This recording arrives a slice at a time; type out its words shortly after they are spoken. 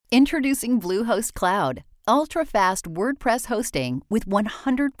Introducing Bluehost Cloud, ultra-fast WordPress hosting with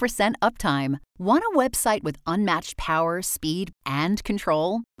 100% uptime. Want a website with unmatched power, speed, and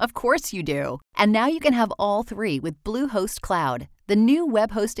control? Of course you do. And now you can have all three with Bluehost Cloud, the new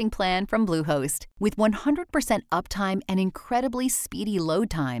web hosting plan from Bluehost. With 100% uptime and incredibly speedy load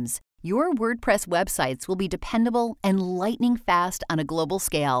times, your WordPress websites will be dependable and lightning fast on a global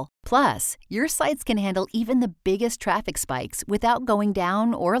scale. Plus, your sites can handle even the biggest traffic spikes without going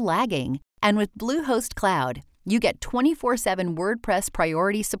down or lagging. And with Bluehost Cloud, you get 24/7 WordPress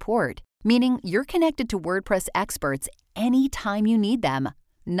priority support, meaning you're connected to WordPress experts anytime you need them.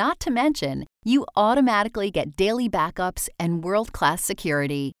 Not to mention, you automatically get daily backups and world-class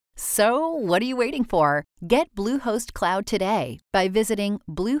security. So, what are you waiting for? Get Bluehost Cloud today by visiting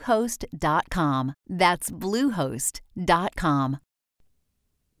Bluehost.com. That's Bluehost.com.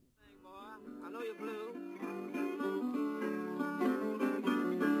 I know you're blue.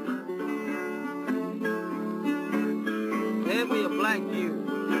 There'll be a black you.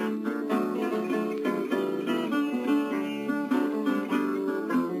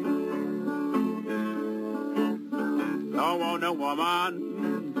 Don't want no woman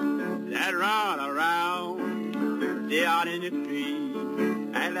that run around, stay out in the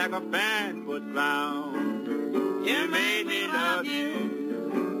street, act like a fan-foot clown. You made me love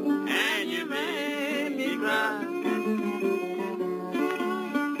you, and you made me cry.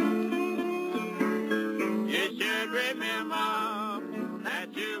 You should remember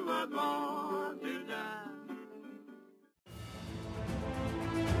that you were born to die.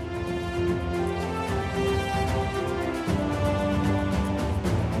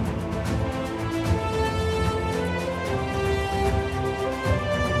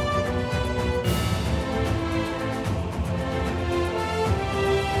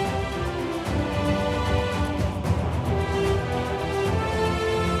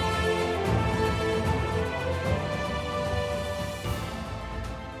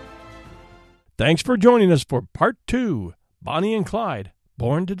 Thanks for joining us for Part 2, Bonnie and Clyde,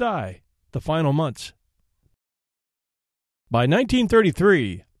 Born to Die, The Final Months. By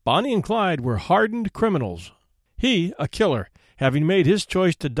 1933, Bonnie and Clyde were hardened criminals. He, a killer, having made his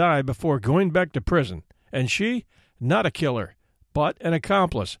choice to die before going back to prison, and she, not a killer, but an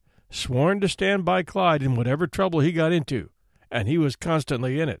accomplice, sworn to stand by Clyde in whatever trouble he got into, and he was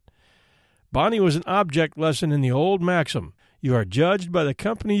constantly in it. Bonnie was an object lesson in the old maxim, you are judged by the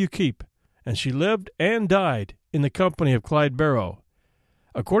company you keep, and she lived and died in the company of Clyde Barrow.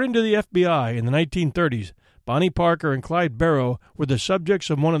 According to the FBI in the 1930s, Bonnie Parker and Clyde Barrow were the subjects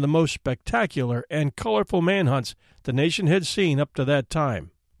of one of the most spectacular and colorful manhunts the nation had seen up to that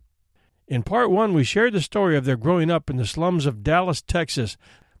time. In Part 1, we shared the story of their growing up in the slums of Dallas, Texas,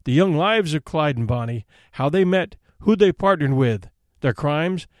 the young lives of Clyde and Bonnie, how they met, who they partnered with, their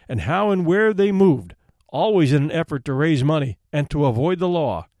crimes, and how and where they moved, always in an effort to raise money and to avoid the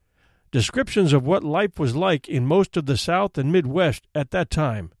law. Descriptions of what life was like in most of the South and Midwest at that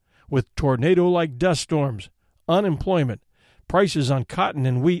time, with tornado-like dust storms, unemployment, prices on cotton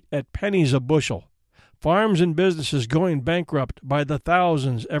and wheat at pennies a bushel, farms and businesses going bankrupt by the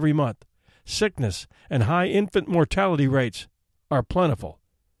thousands every month, sickness and high infant mortality rates are plentiful.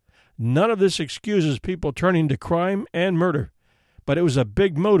 None of this excuses people turning to crime and murder, but it was a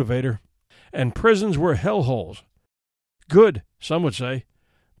big motivator, and prisons were hellholes. Good, some would say.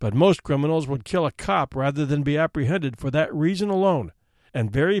 But most criminals would kill a cop rather than be apprehended for that reason alone,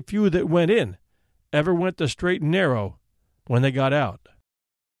 and very few that went in ever went the straight and narrow when they got out.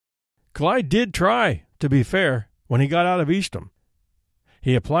 Clyde did try, to be fair, when he got out of Eastham.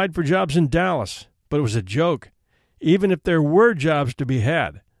 He applied for jobs in Dallas, but it was a joke. Even if there were jobs to be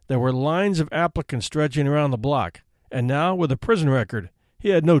had, there were lines of applicants stretching around the block, and now, with a prison record, he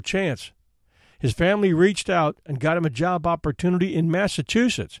had no chance. His family reached out and got him a job opportunity in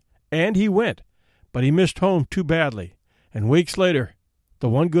Massachusetts, and he went, but he missed home too badly, and weeks later, the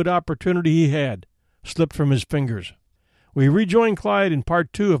one good opportunity he had slipped from his fingers. We rejoined Clyde in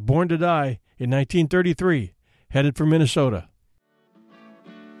Part 2 of Born to Die in 1933, headed for Minnesota.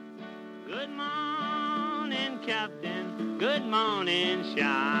 Good morning, Captain. Good morning,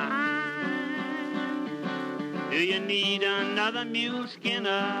 Shine. Do you need another mule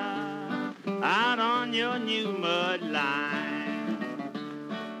skinner out on your new mud line?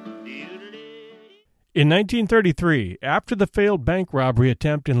 In 1933, after the failed bank robbery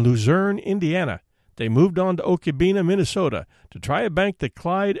attempt in Luzerne, Indiana, they moved on to Okabena, Minnesota, to try a bank that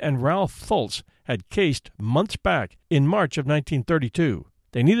Clyde and Ralph Fultz had cased months back in March of 1932.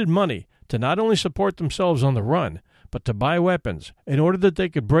 They needed money to not only support themselves on the run, but to buy weapons in order that they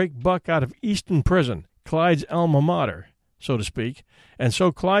could break Buck out of Easton Prison, Clyde's alma mater. so to speak, and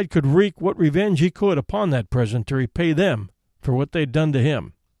so Clyde could wreak what revenge he could upon that prison to repay them for what they'd done to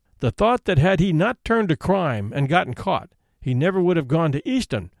him. The thought that had he not turned to crime and gotten caught, he never would have gone to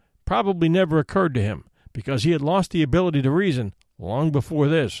Easton probably never occurred to him, because he had lost the ability to reason long before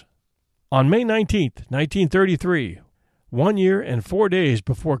this. On May 19th, 1933, 1 year and 4 days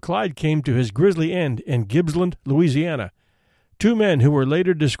before Clyde came to his grisly end in Gibbsland, Louisiana, two men who were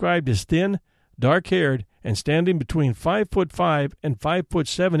later described as thin, dark-haired, and standing between 5'5" and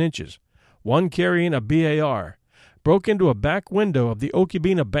 5'7", one carrying a BAR, broke into a back window of the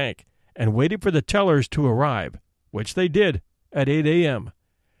Okibena Bank and waited for the tellers to arrive, which they did at 8 a.m.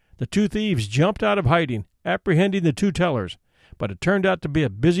 The two thieves jumped out of hiding, apprehending the two tellers, but it turned out to be a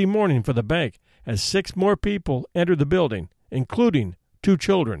busy morning for the bank as 6 more people entered the building, including 2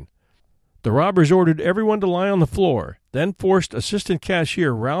 children. The robbers ordered everyone to lie on the floor, then forced Assistant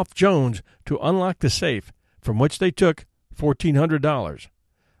Cashier Ralph Jones to unlock the safe, from which they took $1,400.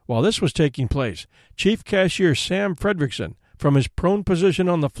 While this was taking place, Chief Cashier Sam Fredrickson, from his prone position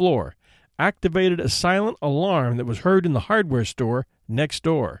on the floor, activated a silent alarm that was heard in the hardware store next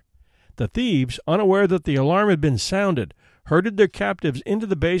door. The thieves, unaware that the alarm had been sounded, herded their captives into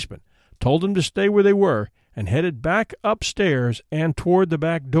the basement, told them to stay where they were, and headed back upstairs and toward the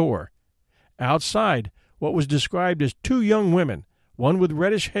back door. Outside, what was described as 2 young women, one with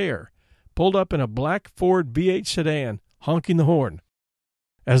reddish hair, pulled up in a black Ford V8 sedan, honking the horn.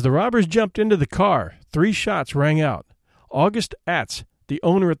 As the robbers jumped into the car, 3 shots rang out. August Atz, the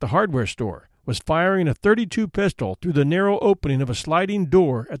owner at the hardware store, was firing a .32 pistol through the narrow opening of a sliding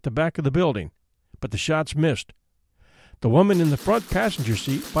door at the back of the building, but the shots missed. The woman in the front passenger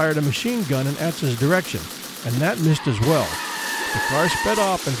seat fired a machine gun in Atz's direction, and that missed as well. The car sped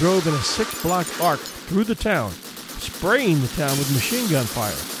off and drove in a 6-block arc through the town, spraying the town with machine gun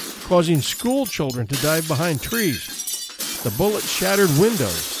fire, causing school children to dive behind trees. The bullet shattered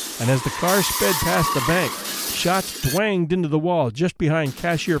windows, and as the car sped past the bank, shots twanged into the wall just behind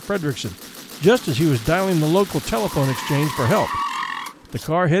Cashier Fredrickson, just as he was dialing the local telephone exchange for help. The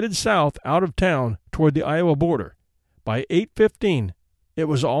car headed south out of town toward the Iowa border. By 8:15, it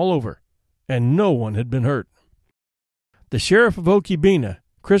was all over, and no one had been hurt. The sheriff of Okibena,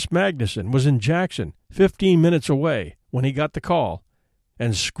 Chris Magnuson, was in Jackson, 15 minutes away, when he got the call,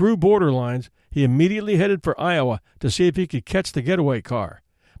 and screw borderlines, he immediately headed for Iowa to see if he could catch the getaway car,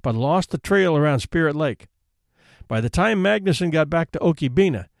 but lost the trail around Spirit Lake. By the time Magnuson got back to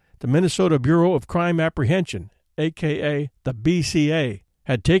Okibena, the Minnesota Bureau of Crime Apprehension, a.k.a. the BCA,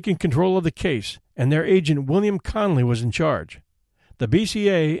 had taken control of the case, and their agent William Conley was in charge. The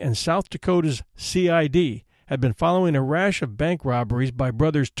BCA and South Dakota's CID had been following a rash of bank robberies by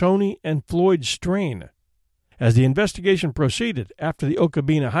brothers Tony and Floyd Strain. As the investigation proceeded after the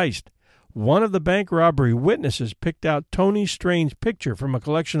Okibena heist, one of the bank robbery witnesses picked out Tony Strain's picture from a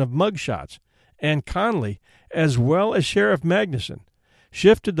collection of mugshots, and Conley, as well as Sheriff Magnuson,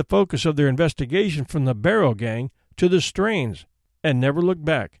 shifted the focus of their investigation from the Barrow Gang to the Strains, and never looked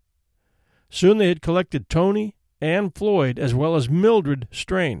back. Soon they had collected Tony and Floyd, as well as Mildred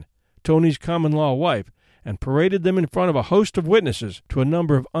Strain, Tony's common-law wife, and paraded them in front of a host of witnesses to a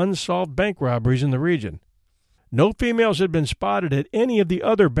number of unsolved bank robberies in the region. No females had been spotted at any of the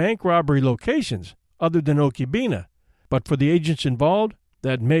other bank robbery locations other than Okibena, but for the agents involved,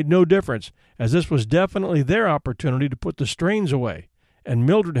 that made no difference, as this was definitely their opportunity to put the Strains away, and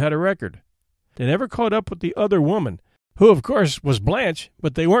Mildred had a record. They never caught up with the other woman, who of course was Blanche,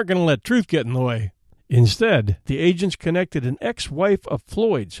 but they weren't going to let truth get in the way. Instead, the agents connected an ex-wife of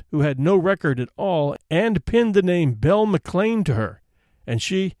Floyd's who had no record at all and pinned the name Belle McLean to her, and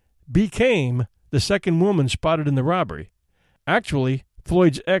she became the second woman spotted in the robbery. Actually,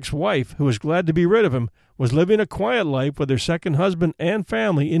 Floyd's ex-wife, who was glad to be rid of him, was living a quiet life with her second husband and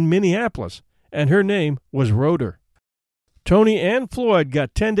family in Minneapolis, and her name was Roeder. Tony and Floyd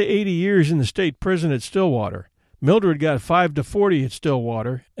got 10 to 80 years in the state prison at Stillwater. Mildred got 5 to 40 at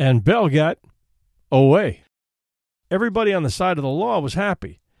Stillwater, and Belle got away. Everybody on the side of the law was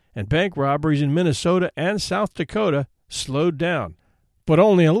happy, and bank robberies in Minnesota and South Dakota slowed down, but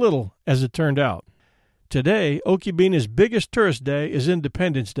only a little, as it turned out. Today, Okibena's biggest tourist day is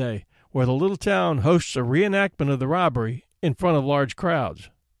Independence Day, where the little town hosts a reenactment of the robbery in front of large crowds.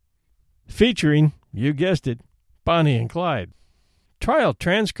 Featuring, you guessed it, Bonnie and Clyde. Trial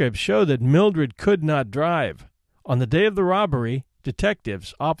transcripts show that Mildred could not drive. On the day of the robbery,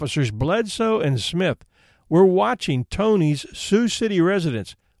 detectives, officers Bledsoe and Smith, were watching Tony's Sioux City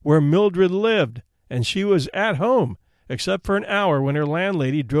residence, where Mildred lived, and she was at home, except for an hour when her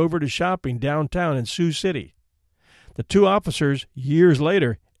landlady drove her to shopping downtown in Sioux City. The two officers, years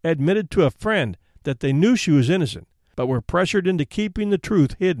later, admitted to a friend that they knew she was innocent, but were pressured into keeping the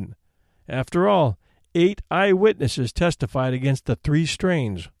truth hidden. After all, 8 eyewitnesses testified against the 3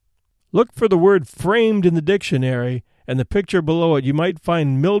 Strains. Look for the word framed in the dictionary, and the picture below it you might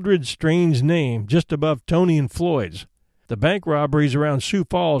find Mildred Strain's name just above Tony and Floyd's. The bank robberies around Sioux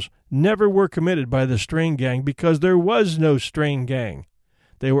Falls never were committed by the Strain gang because there was no Strain gang.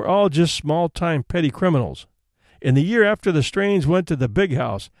 They were all just small-time petty criminals. In the year after the Strains went to the Big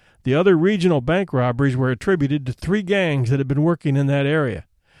House, the other regional bank robberies were attributed to 3 gangs that had been working in that area.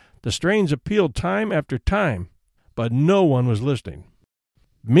 The Strains appealed time after time, but no one was listening.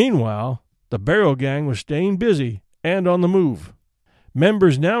 Meanwhile, the Barrow Gang was staying busy and on the move.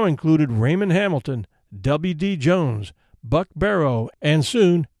 Members now included Raymond Hamilton, W.D. Jones, Buck Barrow, and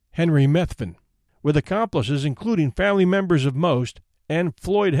soon Henry Methvin, with accomplices including family members of Most and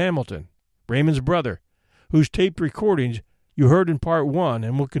Floyd Hamilton, Raymond's brother, whose taped recordings you heard in Part 1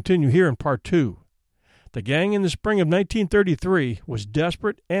 and will continue here in Part 2. The gang in the spring of 1933 was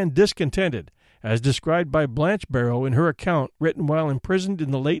desperate and discontented, as described by Blanche Barrow in her account written while imprisoned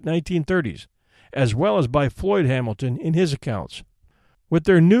in the late 1930s, as well as by Floyd Hamilton in his accounts. With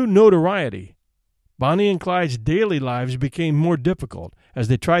their new notoriety, Bonnie and Clyde's daily lives became more difficult as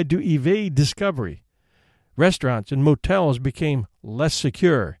they tried to evade discovery. Restaurants and motels became less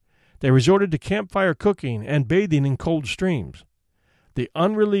secure. They resorted to campfire cooking and bathing in cold streams. The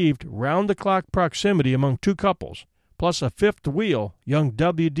unrelieved, round-the-clock proximity among 2 couples, plus a 5th wheel, young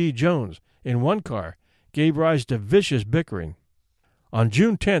W.D. Jones, in one car, gave rise to vicious bickering. On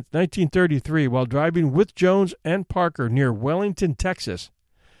June 10, 1933, while driving with Jones and Parker near Wellington, Texas,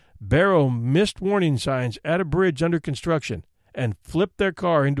 Barrow missed warning signs at a bridge under construction and flipped their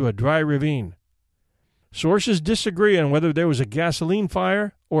car into a dry ravine. Sources disagree on whether there was a gasoline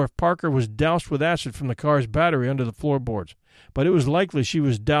fire or if Parker was doused with acid from the car's battery under the floorboards, but it was likely she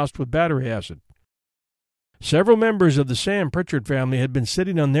was doused with battery acid. Several members of the Sam Pritchard family had been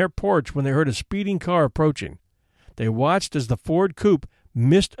sitting on their porch when they heard a speeding car approaching. They watched as the Ford coupe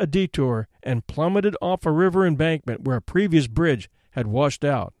missed a detour and plummeted off a river embankment where a previous bridge had washed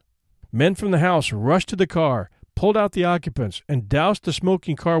out. Men from the house rushed to the car, pulled out the occupants, and doused the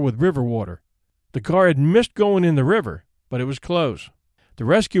smoking car with river water. The car had missed going in the river, but it was close. The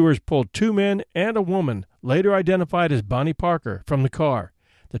rescuers pulled 2 men and a woman, later identified as Bonnie Parker, from the car.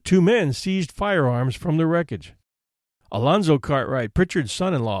 The 2 men seized firearms from the wreckage. Alonzo Cartwright, Pritchard's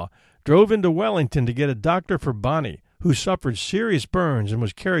son-in-law, drove into Wellington to get a doctor for Bonnie, who suffered serious burns and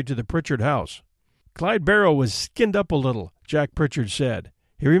was carried to the Pritchard house. Clyde Barrow was skinned up a little, Jack Pritchard said.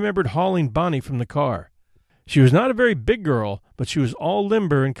 He remembered hauling Bonnie from the car. She was not a very big girl, but she was all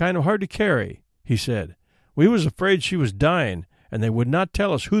limber and kind of hard to carry, he said. We was afraid she was dying, and they would not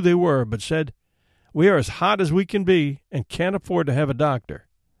tell us who they were, but said, "We are as hot as we can be and can't afford to have a doctor."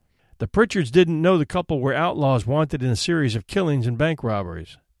 The Pritchards didn't know the couple were outlaws wanted in a series of killings and bank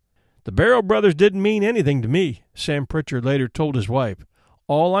robberies. "The Barrow brothers didn't mean anything to me," Sam Pritchard later told his wife.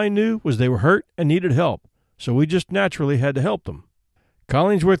 "All I knew was they were hurt and needed help, so we just naturally had to help them."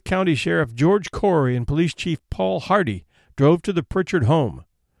 Collingsworth County Sheriff George Corey and Police Chief Paul Hardy drove to the Pritchard home.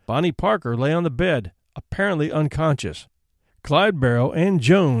 Bonnie Parker lay on the bed, apparently unconscious. Clyde Barrow and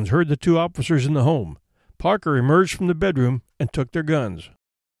Jones heard the 2 officers in the home. Parker emerged from the bedroom and took their guns.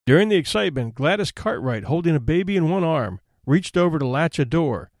 During the excitement, Gladys Cartwright, holding a baby in one arm, reached over to latch a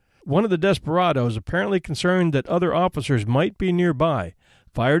door. One of the desperados, apparently concerned that other officers might be nearby,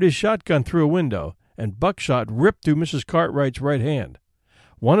 fired his shotgun through a window, and buckshot ripped through Mrs. Cartwright's right hand.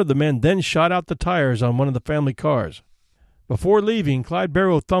 One of the men then shot out the tires on one of the family cars. Before leaving, Clyde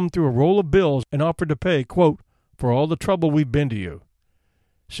Barrow thumbed through a roll of bills and offered to pay, quote, "for all the trouble we've been to you."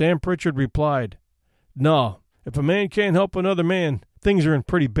 Sam Pritchard replied, "No, if a man can't help another man, things are in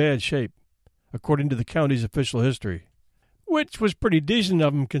pretty bad shape," according to the county's official history. Which was pretty decent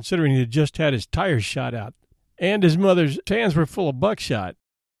of him considering he had just had his tires shot out, and his mother's hands were full of buckshot.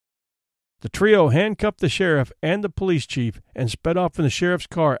 The trio handcuffed the sheriff and the police chief and sped off in the sheriff's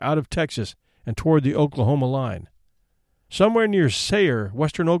car out of Texas and toward the Oklahoma line. Somewhere near Sayre,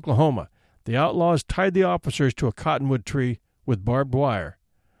 western Oklahoma, the outlaws tied the officers to a cottonwood tree with barbed wire.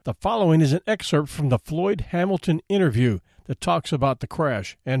 The following is an excerpt from the Floyd Hamilton interview that talks about the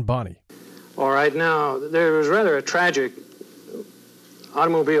crash and Bonnie. All right, now, there was rather a tragic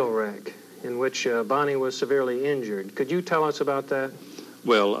automobile wreck in which Bonnie was severely injured. Could you tell us about that?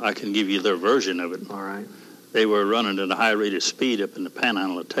 Well, I can give you their version of it. All right. They were running at a high rate of speed up in the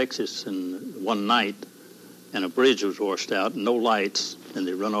panhandle of Texas and one night, and a bridge was washed out, no lights, and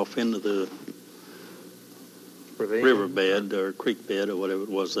they run off into the riverbed or creek bed or whatever it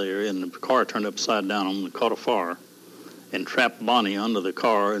was there, and the car turned upside down on them and caught a fire and trapped Bonnie under the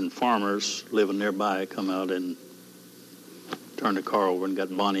car, and farmers living nearby come out and turned the car over and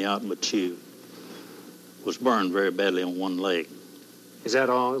got Bonnie out, but she was burned very badly on one leg. Is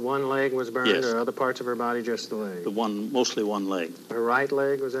that all? One leg was burned, Yes. or other parts of her body, just the leg? Mostly one leg. Her right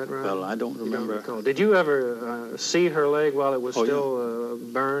leg, was that right? Well, I don't remember. recall. Did you ever see her leg while it was still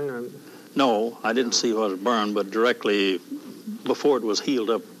burned? No, I didn't see what was burned, but directly before it was healed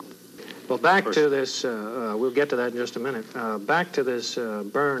up. Well, back to this, we'll get to that in just a minute. Back to this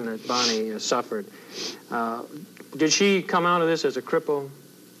burn that Bonnie suffered. Did she come out of this as a cripple?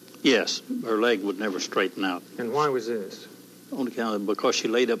 Yes, her leg would never straighten out. And why was this? On account of because she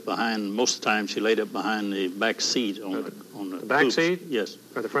laid up behind, most of the time she laid up behind the back seat on the back coupe. seat? Yes.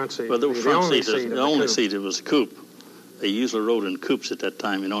 Or the front seat? Well, the front only seat, the only seat, it was a coupe. They usually rode in coupes at that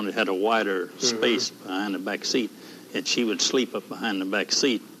time. It only had a wider space behind the back seat, and she would sleep up behind the back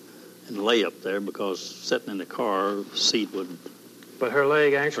seat and lay up there because sitting in the car, the seat would... But her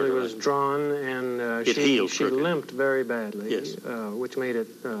leg actually was drawn, and she limped very badly, yes. Which made it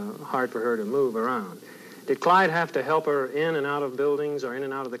hard for her to move around. Did Clyde have to help her in and out of buildings or in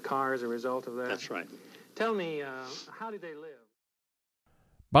and out of the car as a result of that? That's right. Tell me, how did they live?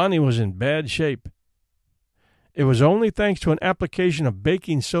 Bonnie was in bad shape. It was only thanks to an application of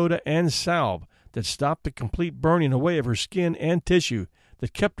baking soda and salve that stopped the complete burning away of her skin and tissue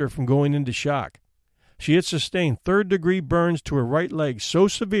that kept her from going into shock. She had sustained third-degree burns to her right leg so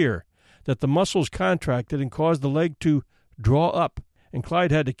severe that the muscles contracted and caused the leg to draw up, and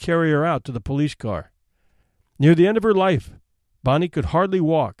Clyde had to carry her out to the police car. Near the end of her life, Bonnie could hardly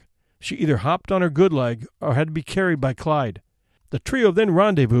walk. She either hopped on her good leg or had to be carried by Clyde. The trio then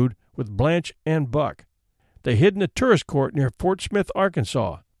rendezvoused with Blanche and Buck. They hid in a tourist court near Fort Smith,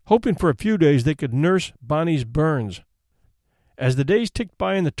 Arkansas, hoping for a few days they could nurse Bonnie's burns. As the days ticked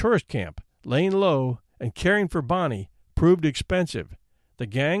by in the tourist camp, laying low and caring for Bonnie proved expensive. The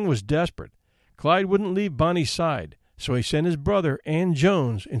gang was desperate. Clyde wouldn't leave Bonnie's side, so he sent his brother and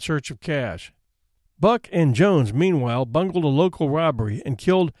Jones in search of cash. Buck and Jones, meanwhile, bungled a local robbery and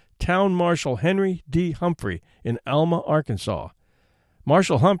killed Town Marshal Henry D. Humphrey in Alma, Arkansas.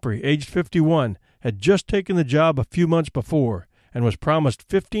 Marshal Humphrey, aged 51, had just taken the job a few months before and was promised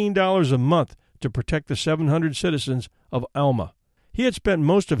 $15 a month to protect the 700 citizens of Alma. He had spent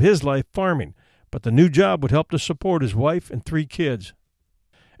most of his life farming, but the new job would help to support his wife and 3 kids.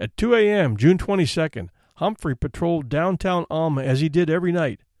 At 2 a.m., June 22nd, Humphrey patrolled downtown Alma as he did every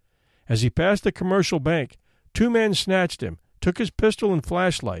night. As he passed the commercial bank, 2 men snatched him, took his pistol and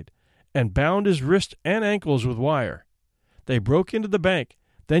flashlight, and bound his wrists and ankles with wire. They broke into the bank,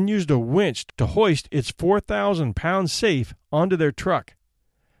 then used a winch to hoist its 4,000-pound safe onto their truck.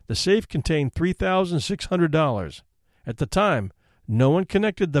 The safe contained $3,600. At the time, no one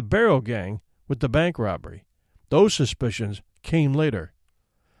connected the Barrow Gang with the bank robbery. Those suspicions came later.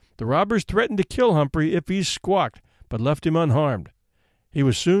 The robbers threatened to kill Humphrey if he squawked, but left him unharmed. He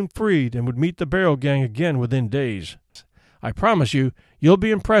was soon freed and would meet the Barrow Gang again within days. I promise you, you'll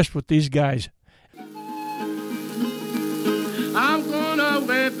be impressed with these guys. I'm going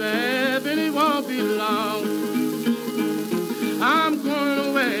away, babe, and it won't be long. I'm going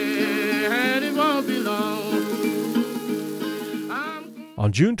away, and it won't be long.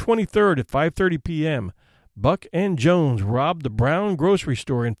 On June 23rd at 5:30 p.m., Buck and Jones robbed the Brown grocery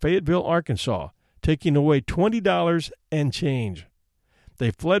store in Fayetteville, Arkansas, taking away $20 and change. They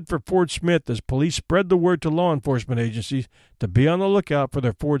fled for Fort Smith as police spread the word to law enforcement agencies to be on the lookout for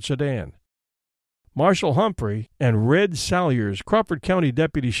their Ford sedan. Marshal Humphrey and Red Salyers, Crawford County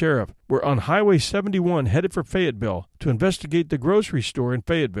Deputy Sheriff, were on Highway 71 headed for Fayetteville to investigate the grocery store in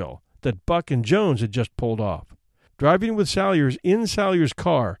Fayetteville that Buck and Jones had just pulled off. Driving with Salyers in Salyers'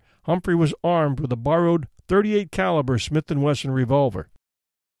 car, Humphrey was armed with a borrowed .38 caliber Smith & Wesson revolver.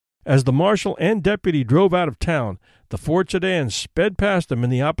 As the marshal and deputy drove out of town, the Ford sedan sped past them in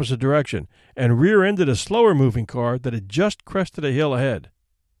the opposite direction and rear-ended a slower-moving car that had just crested a hill ahead.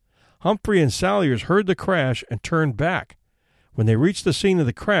 Humphrey and Salyers heard the crash and turned back. When they reached the scene of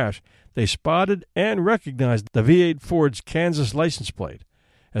the crash, they spotted and recognized the V8 Ford's Kansas license plate.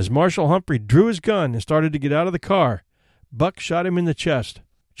 As Marshal Humphrey drew his gun and started to get out of the car, Buck shot him in the chest.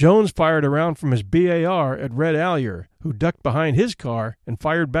 Jones fired a round from his BAR at Red Allier, who ducked behind his car and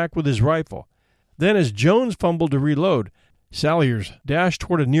fired back with his rifle. Then, as Jones fumbled to reload, Salyers dashed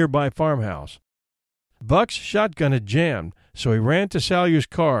toward a nearby farmhouse. Buck's shotgun had jammed, so he ran to Salyers'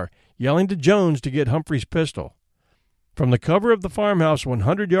 car, yelling to Jones to get Humphrey's pistol. From the cover of the farmhouse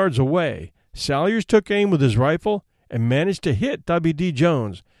 100 yards away, Salyers took aim with his rifle and managed to hit W.D.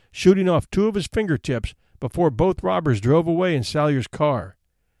 Jones, shooting off 2 of his fingertips before both robbers drove away in Salyers' car.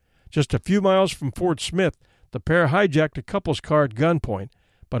 Just a few miles from Fort Smith, the pair hijacked a couple's car at gunpoint,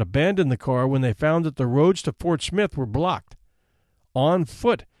 but abandoned the car when they found that the roads to Fort Smith were blocked. On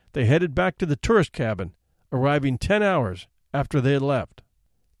foot, they headed back to the tourist cabin, arriving 10 hours after they had left.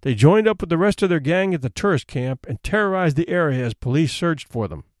 They joined up with the rest of their gang at the tourist camp and terrorized the area as police searched for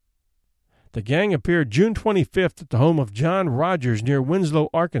them. The gang appeared June 25th at the home of John Rogers near Winslow,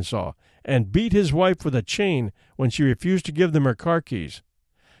 Arkansas, and beat his wife with a chain when she refused to give them her car keys.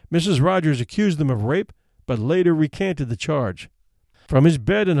 Mrs. Rogers accused them of rape, but later recanted the charge. From his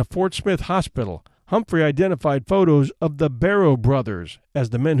bed in a Fort Smith hospital, Humphrey identified photos of the Barrow brothers as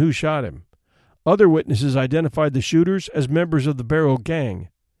the men who shot him. Other witnesses identified the shooters as members of the Barrow gang.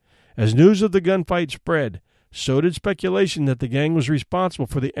 As news of the gunfight spread, so did speculation that the gang was responsible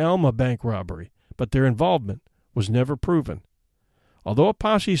for the Alma bank robbery, but their involvement was never proven. Although a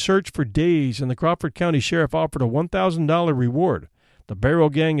posse searched for days and the Crawford County Sheriff offered a $1,000 reward, the Barrow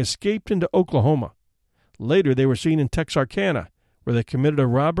gang escaped into Oklahoma. Later, they were seen in Texarkana, where they committed a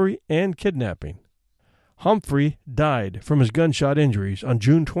robbery and kidnapping. Humphrey died from his gunshot injuries on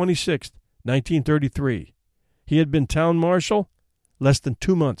June 26, 1933. He had been town marshal less than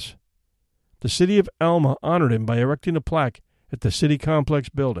 2 months. The city of Alma honored him by erecting a plaque at the city complex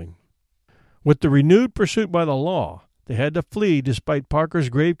building. With the renewed pursuit by the law, they had to flee despite Parker's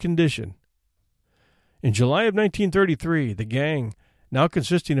grave condition. In July of 1933, the gang, now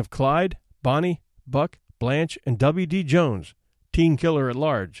consisting of Clyde, Bonnie, Buck, Blanche, and W.D. Jones, teen killer at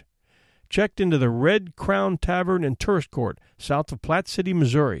large, checked into the Red Crown Tavern and Tourist Court south of Platte City,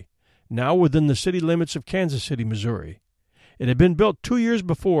 Missouri, now within the city limits of Kansas City, Missouri. It had been built 2 years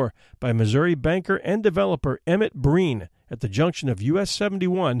before by Missouri banker and developer Emmett Breen at the junction of US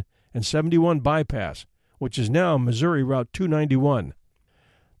 71 and 71 Bypass, which is now Missouri Route 291.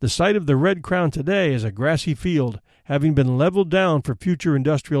 The site of the Red Crown today is a grassy field, having been leveled down for future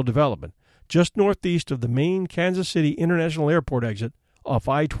industrial development, just northeast of the main Kansas City International Airport exit off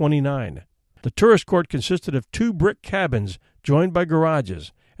I-29. The tourist court consisted of 2 brick cabins joined by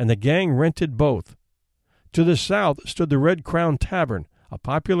garages, and the gang rented both. To the south stood the Red Crown Tavern, a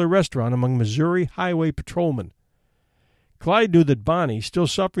popular restaurant among Missouri highway patrolmen. Clyde knew that Bonnie, still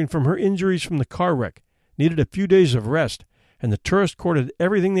suffering from her injuries from the car wreck, needed a few days of rest, and the tourist court had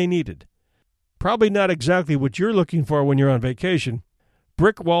everything they needed. Probably not exactly what you're looking for when you're on vacation.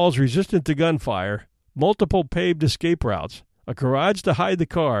 Brick walls resistant to gunfire, multiple paved escape routes, a garage to hide the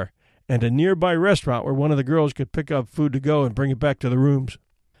car, and a nearby restaurant where one of the girls could pick up food to go and bring it back to the rooms.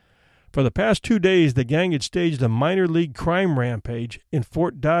 For the past 2 days, the gang had staged a minor league crime rampage in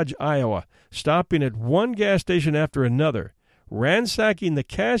Fort Dodge, Iowa, stopping at one gas station after another, ransacking the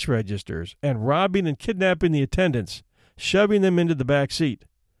cash registers, and robbing and kidnapping the attendants, shoving them into the back seat.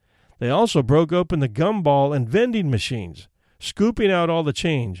 They also broke open the gumball and vending machines, scooping out all the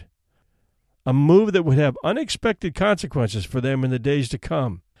change. A move that would have unexpected consequences for them in the days to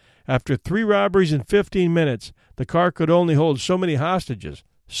come. After 3 robberies in 15 minutes, the car could only hold so many hostages,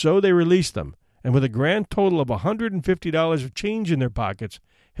 so they released them, and with a grand total of $150 of change in their pockets,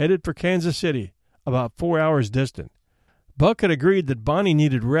 headed for Kansas City, about 4 hours distant. Buck had agreed that Bonnie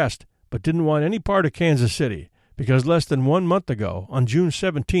needed rest, but didn't want any part of Kansas City, because less than 1 month ago, on June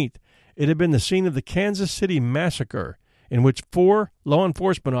 17th, it had been the scene of the Kansas City Massacre, in which 4 law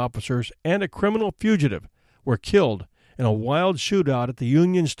enforcement officers and a criminal fugitive were killed in a wild shootout at the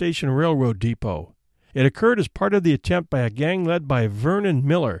Union Station Railroad Depot. It occurred as part of the attempt by a gang led by Vernon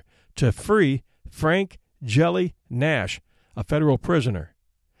Miller to free Frank Jelly Nash, a federal prisoner.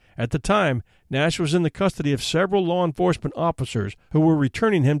 At the time, Nash was in the custody of several law enforcement officers who were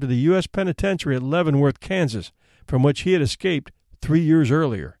returning him to the U.S. Penitentiary at Leavenworth, Kansas, from which he had escaped 3 years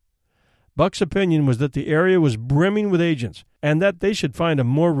earlier. Buck's opinion was that the area was brimming with agents, and that they should find a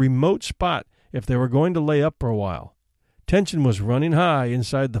more remote spot if they were going to lay up for a while. Tension was running high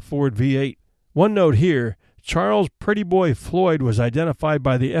inside the Ford V8. One note here, Charles Pretty Boy Floyd was identified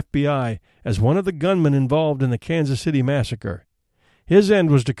by the FBI as one of the gunmen involved in the Kansas City Massacre. His end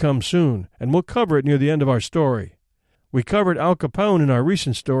was to come soon, and we'll cover it near the end of our story. We covered Al Capone in our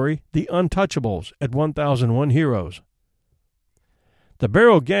recent story, The Untouchables, at 1001 Heroes. The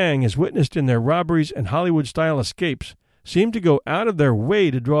Barrow Gang, as witnessed in their robberies and Hollywood-style escapes, seemed to go out of their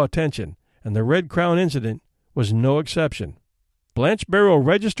way to draw attention, and the Red Crown incident was no exception. Blanche Barrow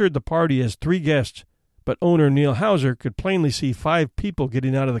registered the party as 3 guests, but owner Neil Hauser could plainly see 5 people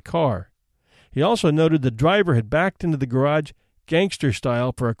getting out of the car. He also noted the driver had backed into the garage gangster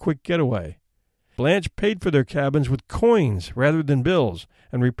style for a quick getaway. Blanche paid for their cabins with coins rather than bills,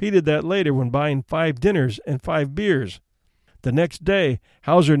 and repeated that later when buying 5 dinners and 5 beers. The next day,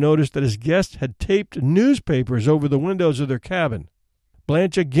 Hauser noticed that his guests had taped newspapers over the windows of their cabin.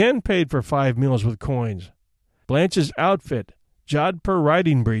 Blanche again paid for 5 meals with coins. Blanche's outfit, Jodhpur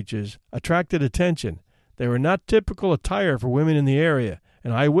riding breeches, attracted attention. They were not typical attire for women in the area,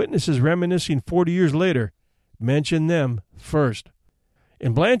 and eyewitnesses reminiscing 40 years later mention them first.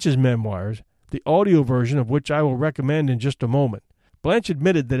 In Blanche's memoirs, the audio version of which I will recommend in just a moment, Blanche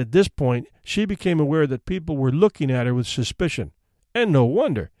admitted that at this point she became aware that people were looking at her with suspicion. And no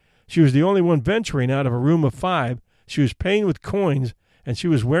wonder. She was the only one venturing out of a room of 5, she was paying with coins, and she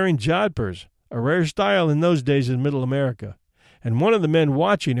was wearing jodhpurs, a rare style in those days in Middle America, and one of the men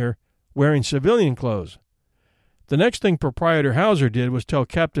watching her wearing civilian clothes. The next thing Proprietor Hauser did was tell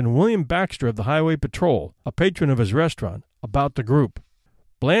Captain William Baxter of the Highway Patrol, a patron of his restaurant, about the group.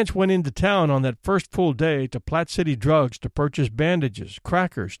 Blanche went into town on that first full day to Platte City Drugs to purchase bandages,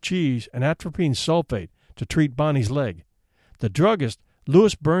 crackers, cheese, and atropine sulfate to treat Bonnie's leg. The druggist,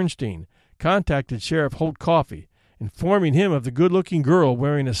 Louis Bernstein, contacted Sheriff Holt Coffey, informing him of the good-looking girl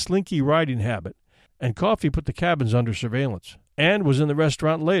wearing a slinky riding habit, and Coffey put the cabins under surveillance, and was in the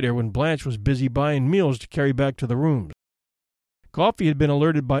restaurant later when Blanche was busy buying meals to carry back to the rooms. Coffey had been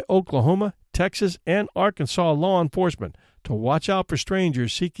alerted by Oklahoma, Texas, and Arkansas law enforcement to watch out for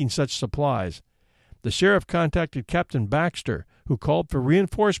strangers seeking such supplies. The sheriff contacted Captain Baxter, who called for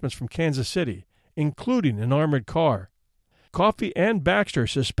reinforcements from Kansas City, including an armored car. Coffey and Baxter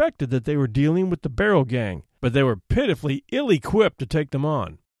suspected that they were dealing with the Barrow Gang, but they were pitifully ill-equipped to take them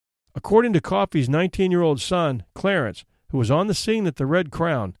on. According to Coffey's 19-year-old son, Clarence, who was on the scene at the Red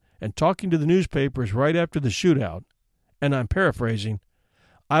Crown and talking to the newspapers right after the shootout, and I'm paraphrasing,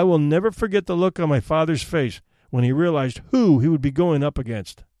 "I will never forget the look on my father's face when he realized who he would be going up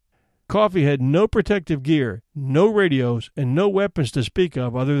against." Coffey had no protective gear, no radios, and no weapons to speak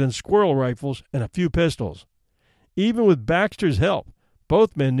of other than squirrel rifles and a few pistols. Even with Baxter's help,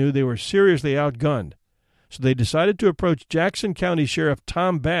 both men knew they were seriously outgunned, so they decided to approach Jackson County Sheriff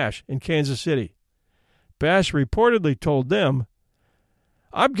Tom Bash in Kansas City. Bash reportedly told them,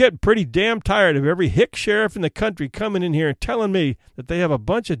 "I'm getting pretty damn tired of every hick sheriff in the country coming in here and telling me that they have a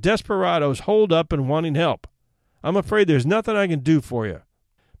bunch of desperados holed up and wanting help. I'm afraid there's nothing I can do for you."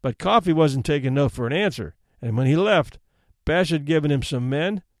 But Coffey wasn't taking no for an answer, and when he left, Bash had given him some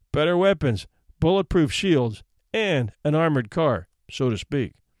men, better weapons, bulletproof shields, and an armored car, so to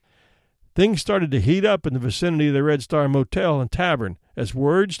speak. Things started to heat up in the vicinity of the Red Star Motel and Tavern as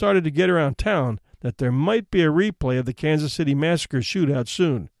word started to get around town that there might be a replay of the Kansas City Massacre shootout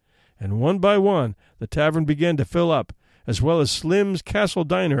soon, and one by one the tavern began to fill up, as well as Slim's Castle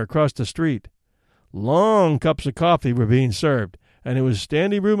Diner across the street. Long cups of coffee were being served, and it was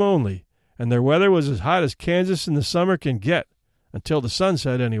standing room only, and their weather was as hot as Kansas in the summer can get, until the sun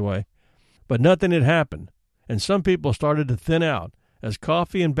set anyway. But nothing had happened, and some people started to thin out, as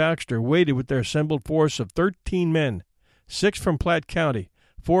Coffey and Baxter waited with their assembled force of 13 men, 6 from Platte County,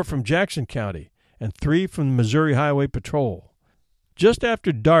 4 from Jackson County, and 3 from the Missouri Highway Patrol. Just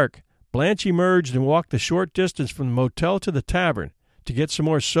after dark, Blanche emerged and walked the short distance from the motel to the tavern to get some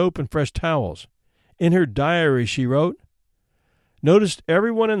more soap and fresh towels. In her diary, she wrote, "Noticed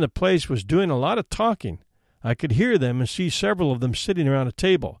everyone in the place was doing a lot of talking. I could hear them and see several of them sitting around a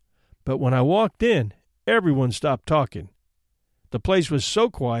table, but when I walked in, everyone stopped talking. The place was so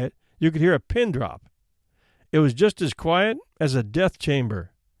quiet you could hear a pin drop. It was just as quiet as a death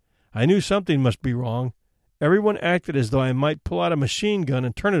chamber. I knew something must be wrong. Everyone acted as though I might pull out a machine gun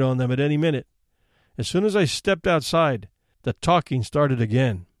and turn it on them at any minute. As soon as I stepped outside, the talking started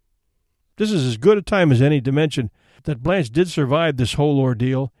again." This is as good a time as any to mention that Blanche did survive this whole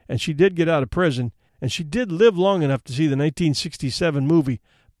ordeal, and she did get out of prison, and she did live long enough to see the 1967 movie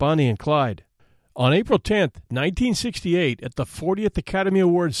Bonnie and Clyde. On April 10th, 1968, at the 40th Academy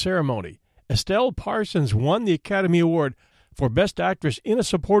Awards ceremony, Estelle Parsons won the Academy Award for Best Actress in a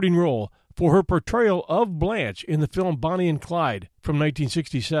Supporting Role for her portrayal of Blanche in the film Bonnie and Clyde from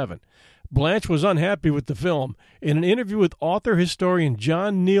 1967. Blanche was unhappy with the film. In an interview with author-historian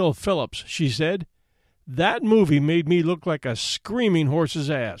John Neal Phillips, she said, "That movie made me look like a screaming horse's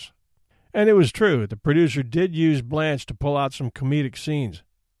ass." And it was true. The producer did use Blanche to pull out some comedic scenes,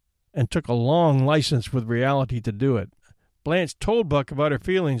 and took a long license with reality to do it. Blanche told Buck about her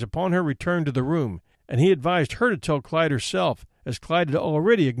feelings upon her return to the room, and he advised her to tell Clyde herself, as Clyde had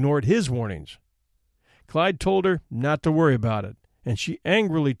already ignored his warnings. Clyde told her not to worry about it, and she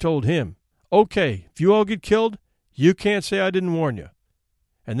angrily told him, "Okay, if you all get killed, you can't say I didn't warn you."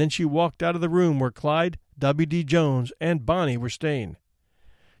 And then she walked out of the room where Clyde, W.D. Jones, and Bonnie were staying.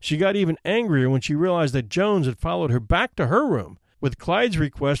 She got even angrier when she realized that Jones had followed her back to her room with Clyde's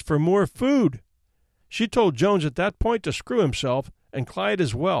request for more food. She told Jones at that point to screw himself, and Clyde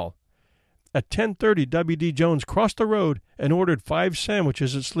as well. At 10:30, W.D. Jones crossed the road and ordered 5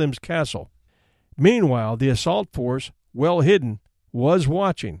 sandwiches at Slim's Castle. Meanwhile, the assault force, well hidden, was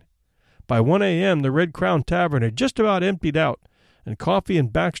watching. By 1 a.m., the Red Crown Tavern had just about emptied out, and Coffee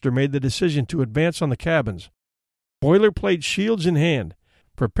and Baxter made the decision to advance on the cabins, boilerplate shields in hand,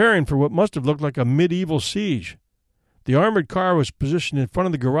 preparing for what must have looked like a medieval siege. The armored car was positioned in front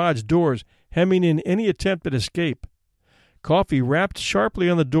of the garage doors, hemming in any attempt at escape. Coffee rapped sharply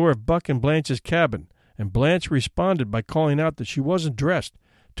on the door of Buck and Blanche's cabin, and Blanche responded by calling out that she wasn't dressed,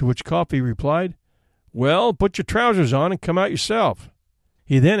 to which Coffee replied, "Well, put your trousers on and come out yourself."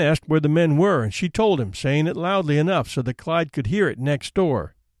 He then asked where the men were, and she told him, saying it loudly enough so that Clyde could hear it next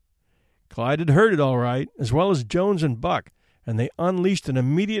door. Clyde had heard it all right, as well as Jones and Buck, and they unleashed an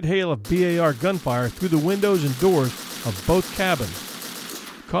immediate hail of BAR gunfire through the windows and doors of both cabins.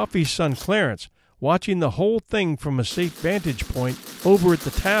 Coffee's son Clarence, watching the whole thing from a safe vantage point over at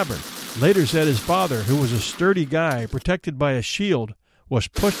the tavern, later said his father, who was a sturdy guy protected by a shield, was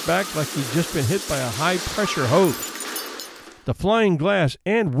pushed back like he'd just been hit by a high-pressure hose. The flying glass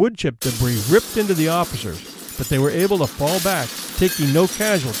and wood chip debris ripped into the officers, but they were able to fall back, taking no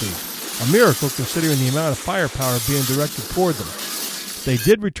casualties, a miracle considering the amount of firepower being directed toward them. They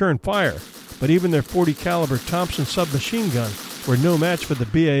did return fire, but even their .40 caliber Thompson submachine guns were no match for the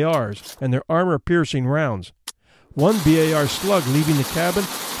BARs and their armor-piercing rounds. One BAR slug leaving the cabin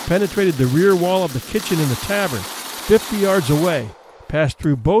penetrated the rear wall of the kitchen in the tavern, 50 yards away, passed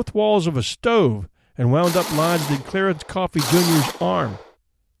through both walls of a stove, and wound up lodged in Clarence Coffee Jr.'s arm.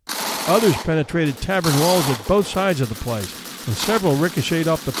 Others penetrated tavern walls at both sides of the place, and several ricocheted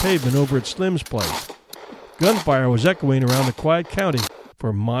off the pavement over at Slim's place. Gunfire was echoing around the quiet county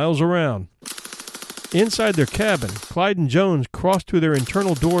for miles around. Inside their cabin, Clyde and Jones crossed through their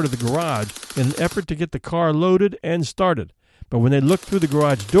internal door to the garage in an effort to get the car loaded and started, but when they looked through the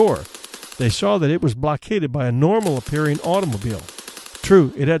garage door, they saw that it was blockaded by a normal-appearing automobile.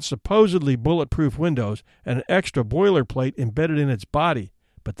 True, it had supposedly bulletproof windows and an extra boilerplate embedded in its body,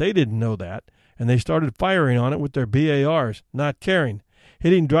 but they didn't know that, and they started firing on it with their BARs, not caring,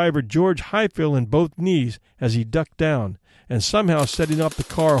 hitting driver George Highfill in both knees as he ducked down, and somehow setting off the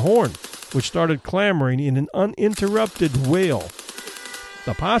car horn, which started clamoring in an uninterrupted wail.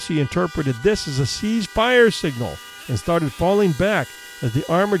 The posse interpreted this as a cease-fire signal and started falling back as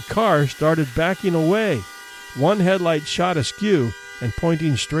the armored car started backing away, one headlight shot askew and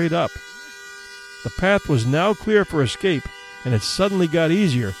pointing straight up. The path was now clear for escape, and it suddenly got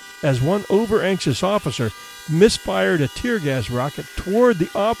easier as one over-anxious officer misfired a tear gas rocket toward the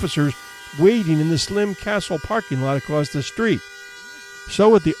officers waiting in the Slim Castle parking lot across the street. So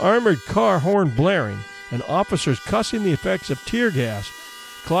with the armored car horn blaring and officers cussing the effects of tear gas,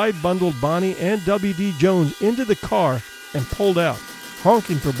 Clyde bundled Bonnie and W.D. Jones into the car and pulled out,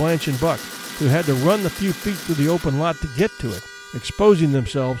 honking for Blanche and Buck, who had to run the few feet through the open lot to get to it, exposing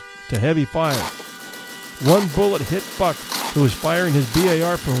themselves to heavy fire. One bullet hit Buck, who was firing his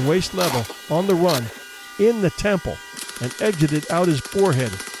BAR from waist level on the run in the temple and exited out his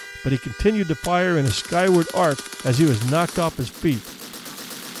forehead, but he continued to fire in a skyward arc as he was knocked off his feet.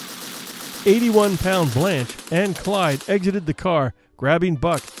 81-pound Blanche and Clyde exited the car, grabbing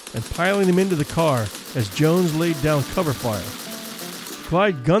Buck and piling him into the car as Jones laid down cover fire.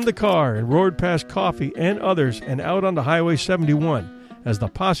 Clyde gunned the car and roared past Coffee and others and out onto Highway 71 as the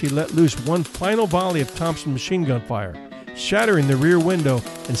posse let loose one final volley of Thompson machine gun fire, shattering the rear window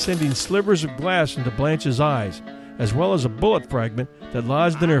and sending slivers of glass into Blanche's eyes, as well as a bullet fragment that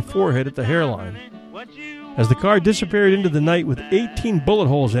lodged in her forehead at the hairline. As the car disappeared into the night with 18 bullet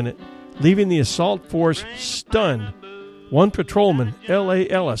holes in it, leaving the assault force stunned, one patrolman, L.A.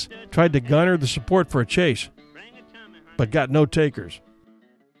 Ellis, tried to garner the support for a chase, but got no takers.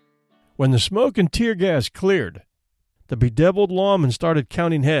 When the smoke and tear gas cleared, the bedeviled lawman started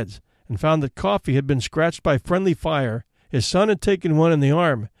counting heads and found that Coffee had been scratched by friendly fire, his son had taken one in the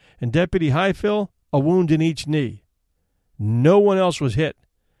arm, and Deputy Highfill a wound in each knee. No one else was hit,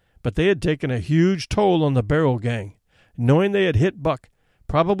 but they had taken a huge toll on the Barrel Gang, knowing they had hit Buck,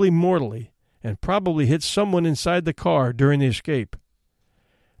 probably mortally, and probably hit someone inside the car during the escape.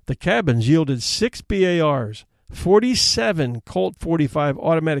 The cabins yielded 6 BARs, 47 Colt .45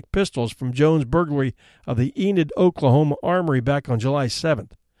 automatic pistols from Jones' burglary of the Enid, Oklahoma armory back on July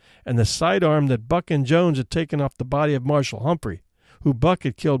 7th, and the sidearm that Buck and Jones had taken off the body of Marshall Humphrey, who Buck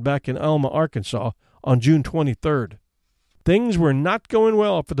had killed back in Alma, Arkansas, on June 23rd. Things were not going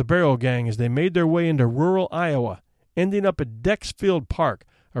well for the Barrel Gang as they made their way into rural Iowa, ending up at Dexfield Park,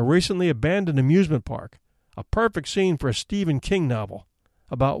 a recently abandoned amusement park, a perfect scene for a Stephen King novel,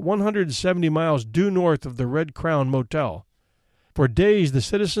 about 170 miles due north of the Red Crown Motel. For days, the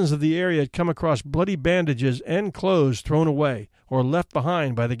citizens of the area had come across bloody bandages and clothes thrown away or left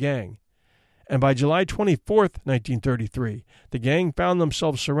behind by the gang. and by July 24th, 1933, the gang found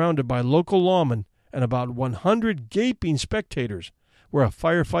themselves surrounded by local lawmen and about 100 gaping spectators, where a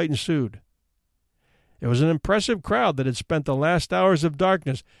firefight ensued. It was an impressive crowd that had spent the last hours of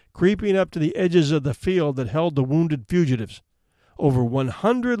darkness creeping up to the edges of the field that held the wounded fugitives. Over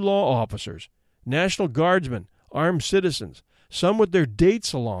 100 law officers, National Guardsmen, armed citizens, some with their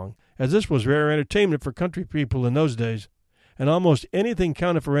dates along, as this was rare entertainment for country people in those days, and almost anything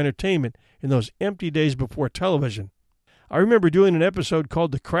counted for entertainment in those empty days before television. I remember doing an episode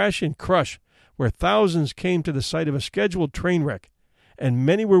called The Crash and Crush, where thousands came to the site of a scheduled train wreck, and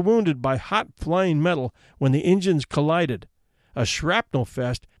many were wounded by hot flying metal when the engines collided, a shrapnel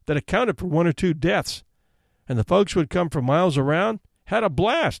fest that accounted for 1 or 2 deaths. And the folks who had come from miles around had a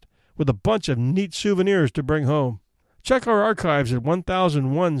blast with a bunch of neat souvenirs to bring home. Check our archives at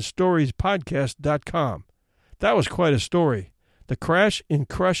 1001storiespodcast.com. That was quite a story. The Crash in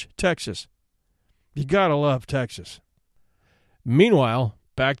Crush, Texas. You gotta love Texas. Meanwhile,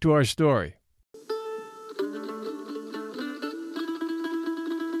 back to our story.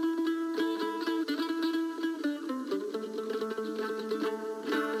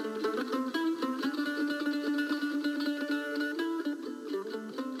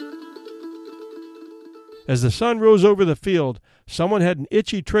 As the sun rose over the field, someone had an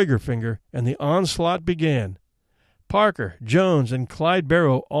itchy trigger finger, and the onslaught began. Parker, Jones, and Clyde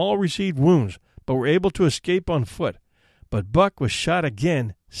Barrow all received wounds, but were able to escape on foot. But Buck was shot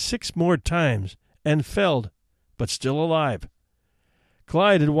again 6 more times, and felled, but still alive.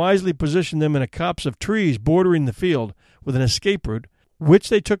 Clyde had wisely positioned them in a copse of trees bordering the field, with an escape route, which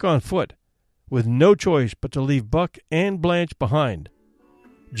they took on foot, with no choice but to leave Buck and Blanche behind.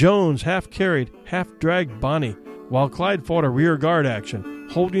 Jones half-carried, half-dragged Bonnie, while Clyde fought a rear-guard action,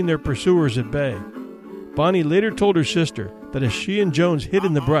 holding their pursuers at bay. Bonnie later told her sister that as she and Jones hid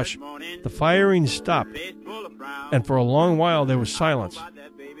in the brush, the firing stopped, and for a long while there was silence.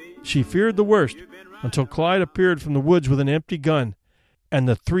 She feared the worst until Clyde appeared from the woods with an empty gun, and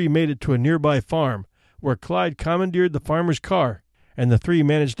the 3 made it to a nearby farm, where Clyde commandeered the farmer's car, and the 3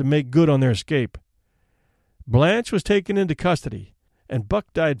 managed to make good on their escape. Blanche was taken into custody, and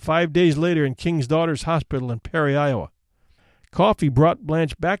Buck died 5 days later in King's Daughters Hospital in Perry, Iowa. Coffee brought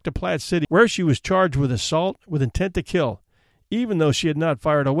Blanche back to Platte City, where she was charged with assault with intent to kill, even though she had not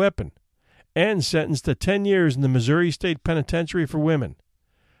fired a weapon, and sentenced to 10 years in the Missouri State Penitentiary for Women.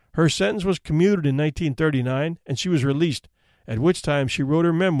 Her sentence was commuted in 1939, and she was released, at which time she wrote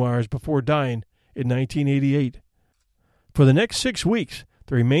her memoirs before dying in 1988. For the next 6 weeks,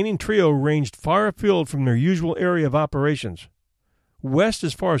 the remaining trio ranged far afield from their usual area of operations. West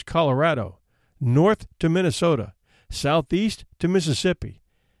as far as Colorado, north to Minnesota, southeast to Mississippi,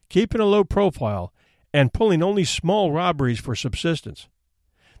 keeping a low profile and pulling only small robberies for subsistence.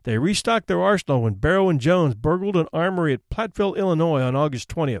 They restocked their arsenal when Barrow and Jones burgled an armory at Platteville, Illinois on August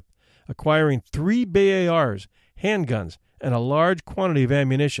 20th, acquiring 3 BARs, handguns, and a large quantity of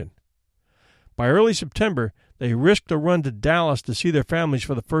ammunition. By early September, they risked a run to Dallas to see their families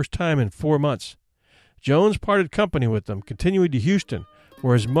for the first time in 4 months. Jones parted company with them, continuing to Houston,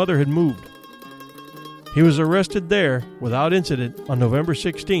 where his mother had moved. He was arrested there without incident on November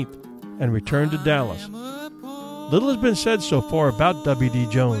 16th and returned to Dallas. Little has been said so far about W.D.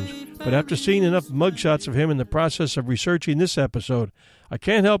 Jones, but after seeing enough mugshots of him in the process of researching this episode, I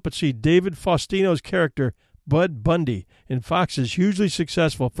can't help but see David Faustino's character, Bud Bundy, in Fox's hugely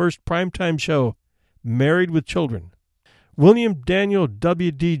successful first primetime show, Married with Children. William Daniel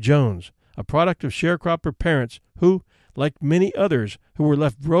W.D. Jones, a product of sharecropper parents who, like many others who were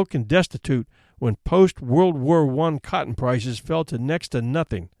left broke and destitute when post-World War I cotton prices fell to next to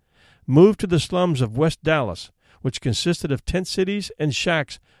nothing, moved to the slums of West Dallas, which consisted of tent cities and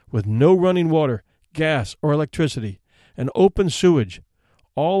shacks with no running water, gas, or electricity, and open sewage,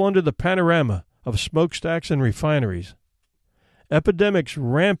 all under the panorama of smokestacks and refineries. Epidemics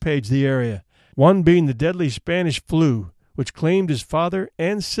rampaged the area, one being the deadly Spanish flu, which claimed his father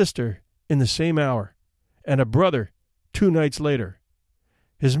and sister in the same hour, and a brother 2 nights later.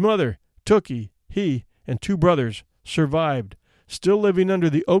 His mother, Tookie, he, and 2 brothers survived, still living under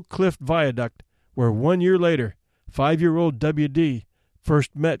the Oak Cliff Viaduct, where 1 year later, 5-year-old W.D.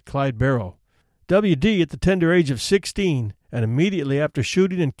 first met Clyde Barrow. W.D., at the tender age of 16, and immediately after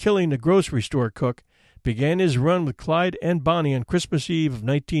shooting and killing a grocery store cook, began his run with Clyde and Bonnie on Christmas Eve of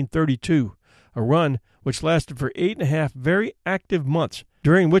 1932, a run which lasted for 8.5 very active months,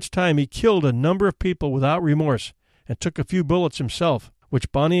 during which time he killed a number of people without remorse and took a few bullets himself,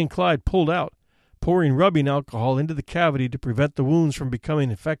 which Bonnie and Clyde pulled out, pouring rubbing alcohol into the cavity to prevent the wounds from becoming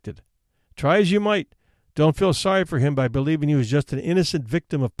infected. Try as you might, don't feel sorry for him by believing he was just an innocent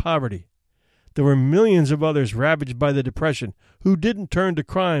victim of poverty. there were millions of others ravaged by the Depression who didn't turn to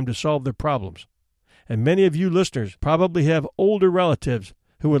crime to solve their problems. And many of you listeners probably have older relatives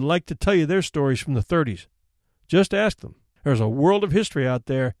who would like to tell you their stories from the 30s. Just ask them. There's a world of history out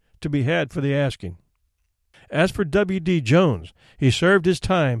there to be had for the asking. As for W.D. Jones, he served his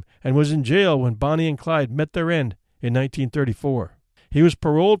time and was in jail when Bonnie and Clyde met their end in 1934. He was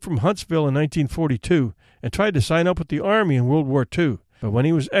paroled from Huntsville in 1942 and tried to sign up with the Army in World War II, but when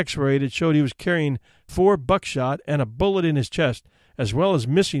he was x-rayed, it showed he was carrying 4 buckshot and a bullet in his chest, as well as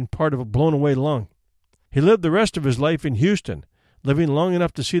missing part of a blown-away lung. He lived the rest of his life in Houston, living long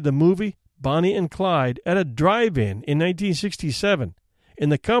enough to see the movie Bonnie and Clyde at a drive-in in 1967, in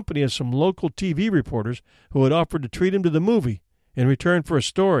the company of some local TV reporters who had offered to treat him to the movie in return for a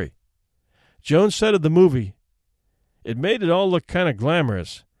story. Jones said of the movie, "It made it all look kind of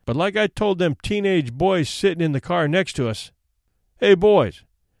glamorous, but like I told them teenage boys sitting in the car next to us, hey boys,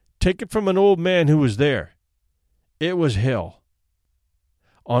 take it from an old man who was there. It was hell."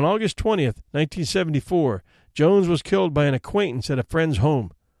 On August 20th, 1974, Jones was killed by an acquaintance at a friend's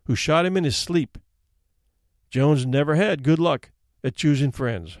home who shot him in his sleep. Jones never had good luck at choosing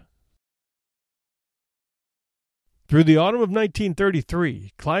friends. Through the autumn of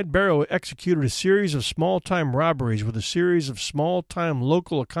 1933, Clyde Barrow executed a series of small-time robberies with a series of small-time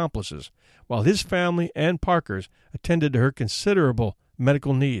local accomplices, while his family and Parker's attended to her considerable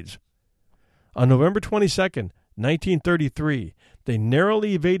medical needs. On November 22, 1933, they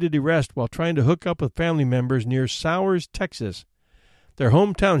narrowly evaded arrest while trying to hook up with family members near Sowers, Texas. Their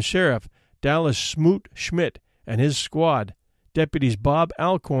hometown sheriff, Dallas Smoot Schmidt, and his squad, deputies Bob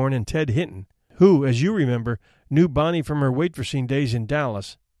Alcorn and Ted Hinton, who, as you remember, knew Bonnie from her waitressing days in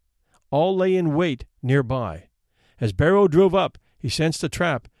Dallas, all lay in wait nearby. As Barrow drove up, he sensed a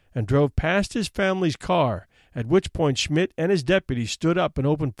trap and drove past his family's car, at which point Schmidt and his deputies stood up and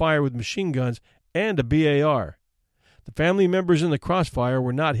opened fire with machine guns and a BAR. The family members in the crossfire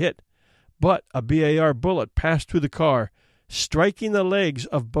were not hit, but a BAR bullet passed through the car, striking the legs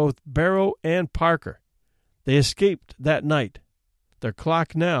of both Barrow and Parker. They escaped that night. Their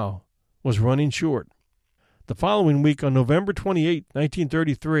clock now was running short. The following week, on November 28,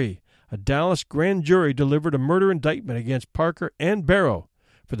 1933, a Dallas grand jury delivered a murder indictment against Parker and Barrow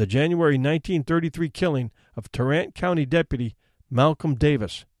for the January 1933 killing of Tarrant County Deputy Malcolm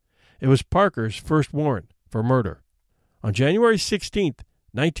Davis. It was Parker's first warrant for murder. On January 16,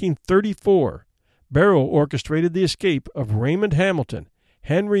 1934, Barrow orchestrated the escape of Raymond Hamilton,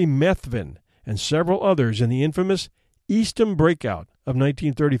 Henry Methvin, and several others in the infamous Eastham Breakout of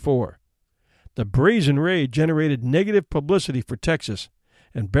 1934. The brazen raid generated negative publicity for Texas,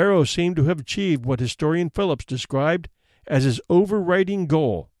 and Barrow seemed to have achieved what historian Phillips described as his overriding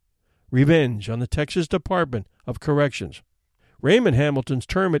goal: revenge on the Texas Department of Corrections. Raymond Hamilton's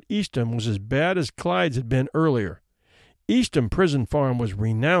term at Eastham was as bad as Clyde's had been earlier. Eastham Prison Farm was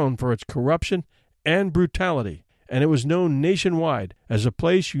renowned for its corruption and brutality, and it was known nationwide as a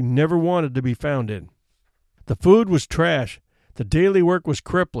place you never wanted to be found in. The food was trash, the daily work was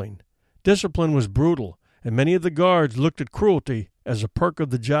crippling, discipline was brutal, and many of the guards looked at cruelty as a perk of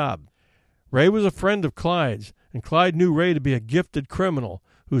the job. Ray was a friend of Clyde's, and Clyde knew Ray to be a gifted criminal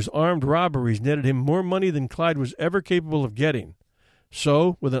whose armed robberies netted him more money than Clyde was ever capable of getting.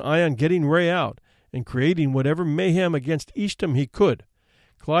 So, with an eye on getting Ray out and creating whatever mayhem against Eastham he could,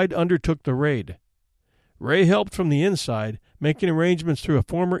 Clyde undertook the raid. Ray helped from the inside, making arrangements through a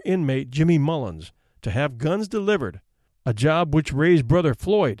former inmate, Jimmy Mullins, to have guns delivered, a job which Ray's brother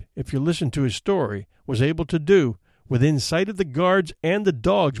Floyd, if you listen to his story, was able to do within sight of the guards and the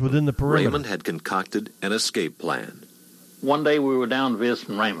dogs within the perimeter. Raymond had concocted an escape plan. One day we were down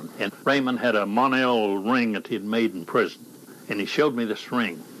visiting Raymond, and Raymond had a Monel ring that he had made in prison, and he showed me this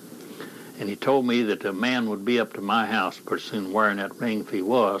ring. And he told me that a man would be up to my house pretty soon wearing that ring. If he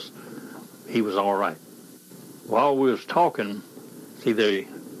was all right. While we was talking, see, there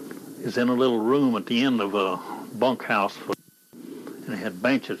is in a little room at the end of a bunkhouse, and it had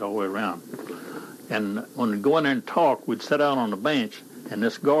benches all the way around. And when we'd go in there and talk, we'd sit out on the bench, and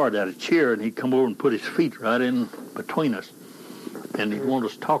this guard had a chair, and he'd come over and put his feet right in between us. And he'd want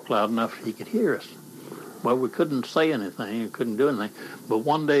us to talk loud enough so he could hear us. Well, we couldn't say anything, we couldn't do anything. But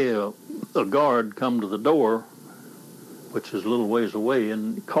one day a guard come to the door, which is a little ways away,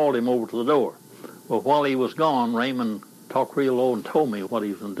 and called him over to the door. Well, while he was gone, Raymond talked real low and told me what he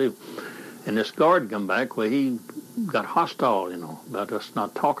was going to do. And this guard come back, well, he got hostile, about us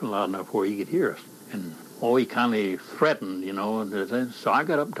not talking loud enough where he could hear us. And, he kind of threatened, And so I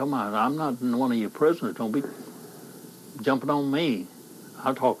got up and told him, I'm not one of your prisoners. Don't be jumping on me.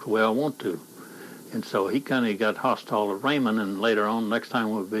 I'll talk the way I want to. And so he kind of got hostile to Raymond, and later on, next time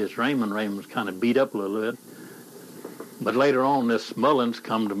we visited Raymond was kind of beat up a little bit. But later on, this Mullins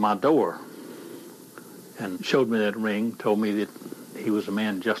come to my door and showed me that ring, told me that he was a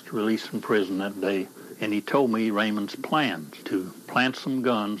man just released from prison that day, and he told me Raymond's plans to plant some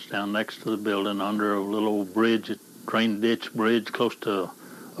guns down next to the building under a little old bridge, a drain ditch bridge close to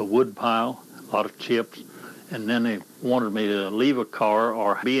a wood pile, a lot of chips, and then they wanted me to leave a car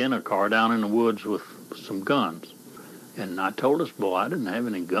or be in a car down in the woods with some guns. And I told this boy I didn't have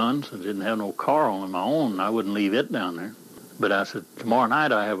any guns. I didn't have no car on my own. I wouldn't leave it down there. But I said, tomorrow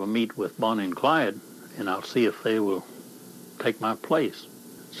night I have a meet with Bonnie and Clyde, and I'll see if they will take my place.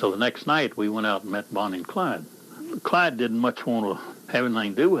 So the next night we went out and met Bonnie and Clyde. Clyde didn't much want to have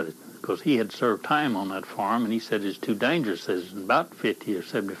anything to do with it because he had served time on that farm, and he said it's too dangerous. It's about 50 or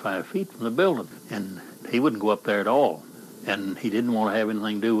 75 feet from the building, and he wouldn't go up there at all. And he didn't want to have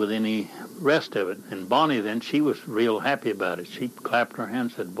anything to do with any rest of it. And Bonnie then, she was real happy about it. She clapped her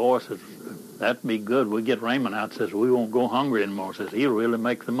hands and said, boy, says, that'd be good. We get Raymond out, says, we won't go hungry anymore. Says, he'll really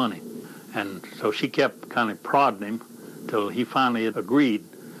make the money. And so she kept kind of prodding him till he finally agreed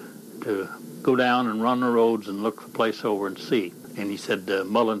to go down and run the roads and look the place over and see. And he said,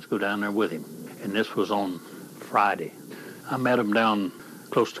 Mullins, go down there with him. And this was on Friday. I met him down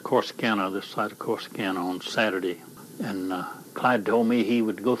close to Corsicana, this side of Corsicana, on Saturday. And Clyde told me he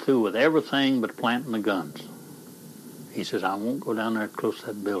would go through with everything but planting the guns. He says, I won't go down there close to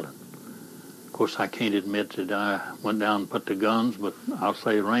that building. Of course, I can't admit that I went down and put the guns, but I'll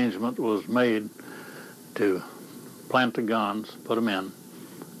say arrangement was made to plant the guns, put them in,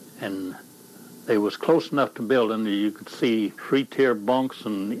 and they was close enough to building that you could see 3-tier bunks,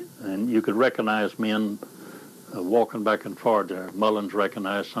 and you could recognize men walking back and forth there. Mullins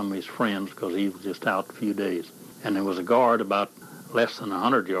recognized some of his friends because he was just out a few days. And there was a guard about less than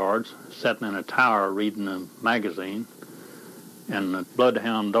 100 yards sitting in a tower reading a magazine, and the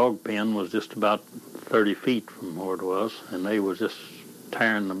bloodhound dog pen was just about 30 feet from where it was, and they was just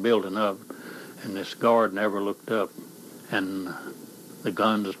tearing the building up, and this guard never looked up. And the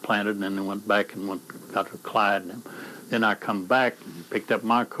guns was planted, and then they went back and got to Clyde. And then I come back and picked up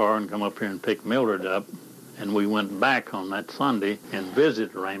my car and come up here and picked Mildred up, and we went back on that Sunday and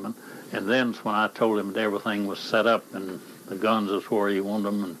visited Raymond. And then when I told him that everything was set up and the guns was where he wanted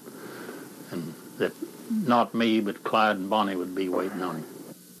them, and that not me, but Clyde and Bonnie would be waiting on him.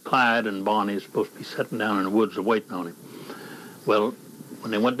 Clyde and Bonnie is supposed to be sitting down in the woods waiting on him. Well,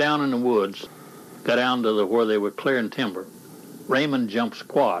 when they went down in the woods, got down to where they were clearing timber, Raymond jumped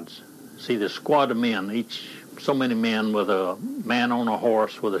squads. See, the squad of men, each so many men with a man on a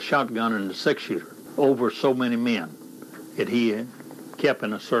horse with a shotgun and a 6-shooter, over so many men that he kept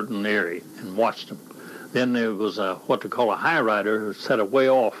in a certain area and watched them. Then there was what they call a high rider who set away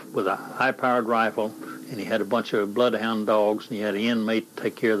off with a high-powered rifle, and he had a bunch of bloodhound dogs, and he had an inmate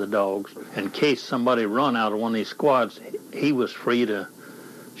take care of the dogs. In case somebody run out of one of these squads, he was free to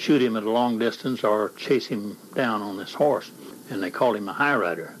shoot him at a long distance or chase him down on this horse, and they called him a high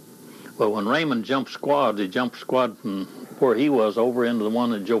rider. Well, when Raymond jumped squads, he jumped squad from where he was over into the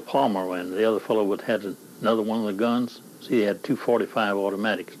one that Joe Palmer went. The other fellow had another one of the guns. See, he had 245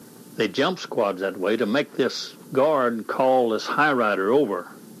 automatics. They jumped squads that way to make this guard call this high rider over,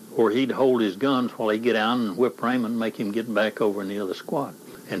 where he'd hold his guns while he'd get out and whip Raymond and make him get back over in the other squad.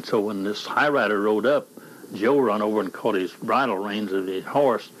 And so when this high rider rode up, Joe run over and caught his bridle reins of his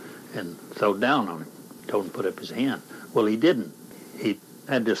horse and threw down on him, told him to put up his hand. Well, he didn't. He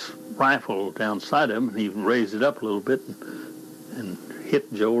had this rifle downside him, and he raised it up a little bit and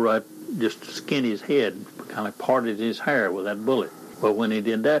hit Joe right, just skinned his head, kind of parted his hair with that bullet. Well, when he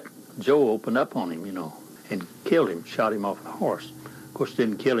did that, Joe opened up on him, and killed him, shot him off the horse. Of course,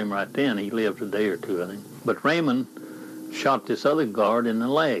 didn't kill him right then. He lived a day or two, I think. But Raymond shot this other guard in the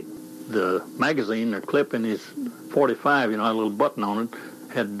leg. The magazine, or clip in his 45, a little button on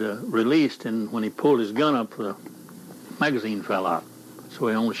it, had released, and when he pulled his gun up, the magazine fell out. So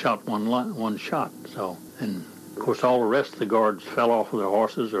he only shot one shot. So, and of course, all the rest of the guards fell off of their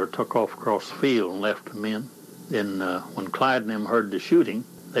horses or took off across the field and left the men. Then when Clyde and them heard the shooting,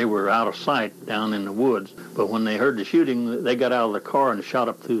 they were out of sight down in the woods. But when they heard the shooting, they got out of the car and shot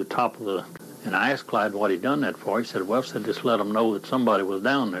up through the top of the... And I asked Clyde what he'd done that for. He said, well, just let them know that somebody was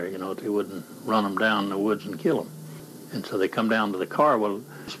down there, that they wouldn't run them down in the woods and kill them. And so they come down to the car. Well,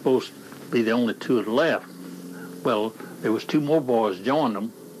 they're supposed to be the only two that left. Well, there was 2 more boys joined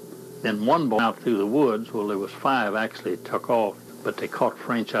them. Then one boy out through the woods. Well, there was 5 actually took off, but they caught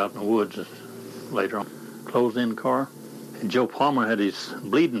French out in the woods later on. Closed in the car. And Joe Palmer had his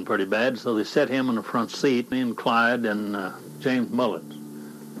bleeding pretty bad, so they set him in the front seat, me and Clyde and James Mullins.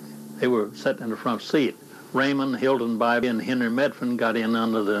 They were sitting in the front seat. Raymond, Hilton Bybee, and Henry Medfin got in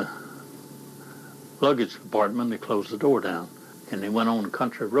under the luggage compartment. They closed the door down. And they went on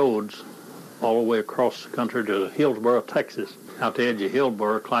country roads all the way across the country to Hillsboro, Texas. Out the edge of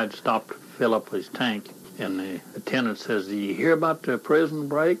Hillsboro, Clyde stopped to fill up his tank. And the attendant says, "Do you hear about the prison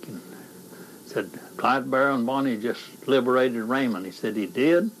break?" And said, "Clyde Barrow and Bonnie just liberated Raymond." He said, "He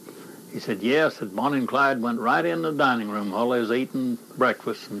did?" He said, "Yes." Said Bonnie and Clyde went right in the dining room while they was eating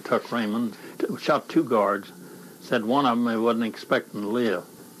breakfast and took Raymond. Shot 2 guards. Said one of them he wasn't expecting to live.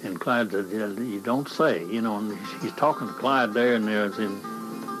 And Clyde said, "You don't say." You know, and he's talking to Clyde there, and there's him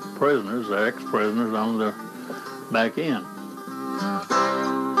prisoners, they're ex-prisoners on the back end.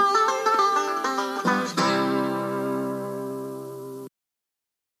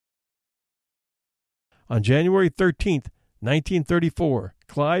 On January 13th, 1934,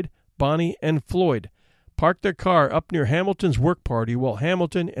 Clyde, Bonnie, and Floyd parked their car up near Hamilton's work party while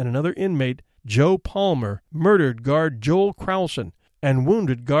Hamilton and another inmate, Joe Palmer, murdered guard Joel Crowson and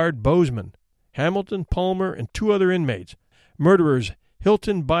wounded guard Bozeman. Hamilton, Palmer, and 2 other inmates, murderers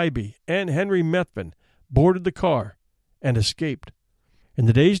Hilton Bybee and Henry Medfin, boarded the car and escaped. In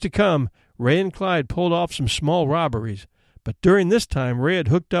the days to come, Ray and Clyde pulled off some small robberies, but during this time Ray had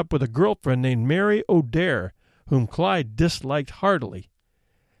hooked up with a girlfriend named Mary O'Dare, whom Clyde disliked heartily.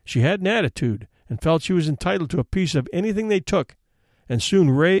 She had an attitude and felt she was entitled to a piece of anything they took, and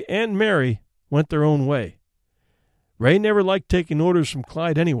soon Ray and Mary went their own way. Ray never liked taking orders from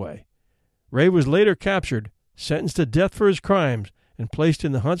Clyde anyway. Ray was later captured, sentenced to death for his crimes, and placed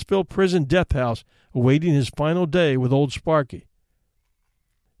in the Huntsville prison death house, awaiting his final day with Old Sparky.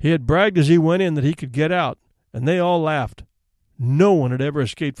 He had bragged as he went in that he could get out, and they all laughed. No one had ever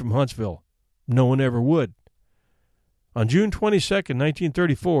escaped from Huntsville. No one ever would. On June 22,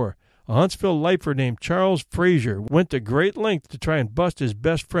 1934, a Huntsville lifer named Charles Frazier went to great lengths to try and bust his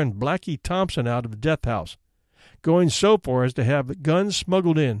best friend Blackie Thompson out of the death house, going so far as to have guns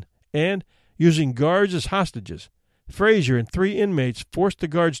smuggled in, and, using guards as hostages, Frazier and 3 inmates forced the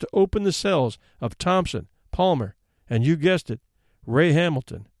guards to open the cells of Thompson, Palmer, and you guessed it, Ray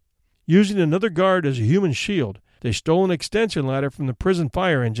Hamilton. Using another guard as a human shield, they stole an extension ladder from the prison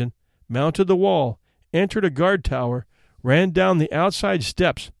fire engine, mounted the wall, entered a guard tower, ran down the outside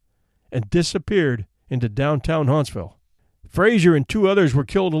steps, and disappeared into downtown Huntsville. Frazier and 2 others were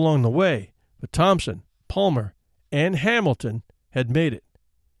killed along the way, but Thompson, Palmer, and Hamilton had made it.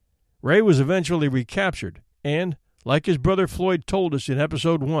 Ray was eventually recaptured and, like his brother Floyd told us in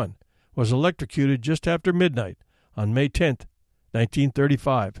Episode 1, was electrocuted just after midnight on May 10,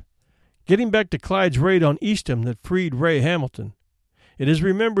 1935. Getting back to Clyde's raid on Eastham that freed Ray Hamilton, it is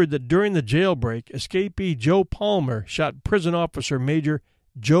remembered that during the jailbreak, escapee Joe Palmer shot prison officer Major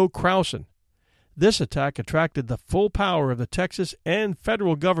Joe Crowson. This attack attracted the full power of the Texas and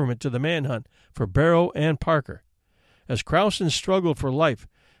federal government to the manhunt for Barrow and Parker. As Crowson struggled for life,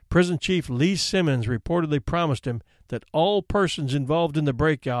 Prison Chief Lee Simmons reportedly promised him that all persons involved in the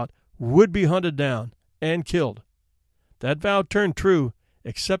breakout would be hunted down and killed. That vow turned true,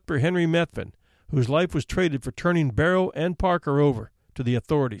 except for Henry Medfin, whose life was traded for turning Barrow and Parker over to the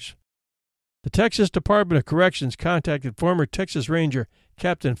authorities. The Texas Department of Corrections contacted former Texas Ranger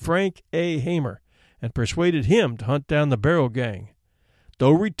Captain Frank A. Hamer and persuaded him to hunt down the Barrow gang.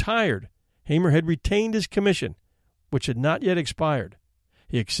 Though retired, Hamer had retained his commission, which had not yet expired.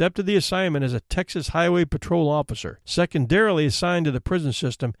 He accepted the assignment as a Texas Highway Patrol officer, secondarily assigned to the prison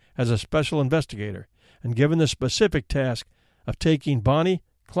system as a special investigator, and given the specific task of taking Bonnie,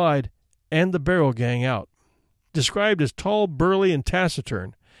 Clyde, and the Barrow gang out. Described as tall, burly, and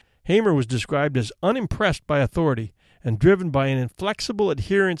taciturn, Hamer was described as unimpressed by authority and driven by an inflexible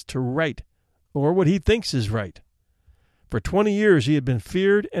adherence to right, or what he thinks is right. For 20 years he had been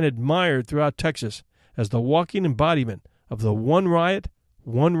feared and admired throughout Texas as the walking embodiment of the one riot,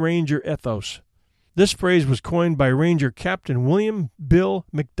 one ranger ethos. This phrase was coined by Ranger Captain William Bill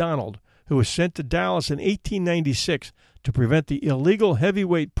McDonald, who was sent to Dallas in 1896 to prevent the illegal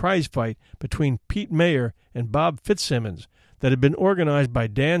heavyweight prize fight between Pete Mayer and Bob Fitzsimmons that had been organized by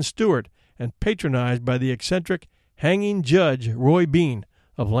Dan Stewart and patronized by the eccentric hanging judge Roy Bean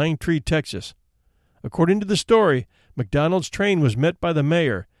of Langtree, Texas. According to the story, McDonald's train was met by the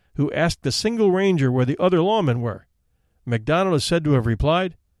mayor, who asked the single ranger where the other lawmen were. McDonald is said to have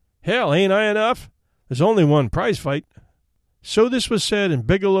replied, "Hell, ain't I enough? There's only one prize fight." So this was said in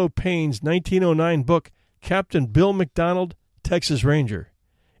Bigelow Payne's 1909 book, Captain Bill McDonald, Texas Ranger.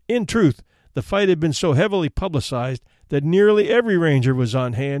 In truth, the fight had been so heavily publicized that nearly every ranger was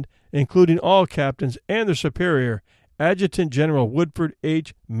on hand, including all captains and their superior, Adjutant General Woodford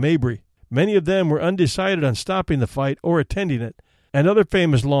H. Mabry. Many of them were undecided on stopping the fight or attending it, and other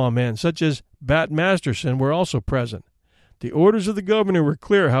famous lawmen such as Bat Masterson were also present. The orders of the governor were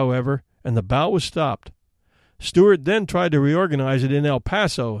clear, however, and the bout was stopped. Stewart then tried to reorganize it in El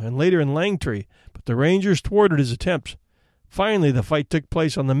Paso and later in Langtree, but the Rangers thwarted his attempts. Finally, the fight took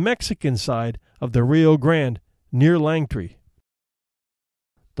place on the Mexican side of the Rio Grande, near Langtree.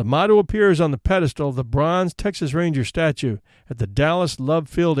 The motto appears on the pedestal of the bronze Texas Ranger statue at the Dallas Love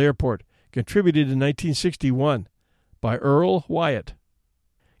Field Airport, contributed in 1961 by Earl Wyatt.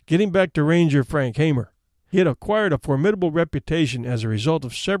 Getting back to Ranger Frank Hamer, he had acquired a formidable reputation as a result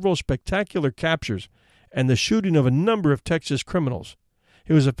of several spectacular captures and the shooting of a number of Texas criminals.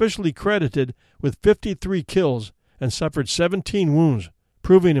 He was officially credited with 53 kills and suffered 17 wounds,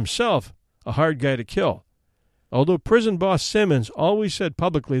 proving himself a hard guy to kill. Although prison boss Simmons always said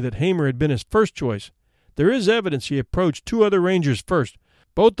publicly that Hamer had been his first choice, there is evidence he approached 2 other Rangers first,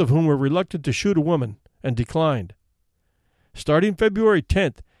 both of whom were reluctant to shoot a woman, and declined. Starting February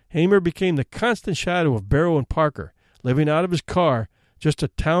 10th, Hamer became the constant shadow of Barrow and Parker, living out of his car just a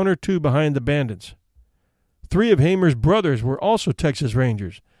town or two behind the bandits. 3 of Hamer's brothers were also Texas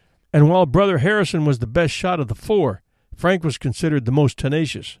Rangers, and while Brother Harrison was the best shot of the 4, Frank was considered the most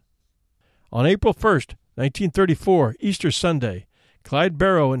tenacious. On April 1st, 1934, Easter Sunday, Clyde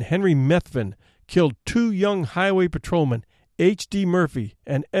Barrow and Henry Methvin killed 2 young highway patrolmen, H.D. Murphy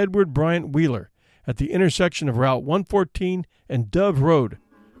and Edward Bryant Wheeler, at the intersection of Route 114 and Dove Road,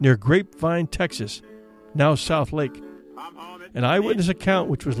 near Grapevine, Texas, now South Lake. An eyewitness account,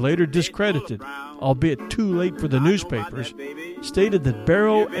 which was later discredited, albeit too late for the newspapers, stated that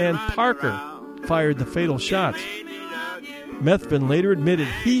Barrow and Parker fired the fatal shots. Methvin later admitted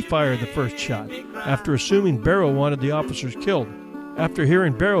he fired the first shot, after assuming Barrow wanted the officers killed, after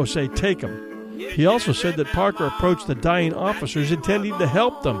hearing Barrow say, "Take him." He also said that Parker approached the dying officers intending to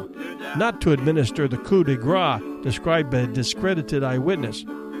help them, not to administer the coup de grace described by a discredited eyewitness,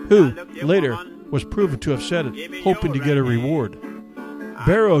 who, later, was proven to have said it, hoping to get a reward.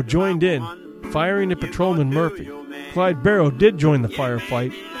 Barrow joined in, firing at Patrolman Murphy. Clyde Barrow did join the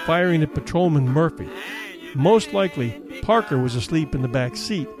firefight, firing at Patrolman Murphy. Most likely, Parker was asleep in the back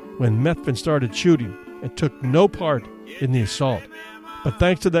seat when Methvin started shooting and took no part in the assault. But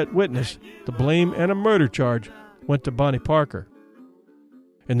thanks to that witness, the blame and a murder charge went to Bonnie Parker.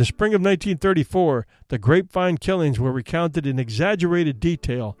 In the spring of 1934, the Grapevine killings were recounted in exaggerated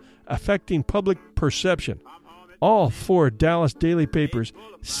detail, affecting public perception. All 4 Dallas daily papers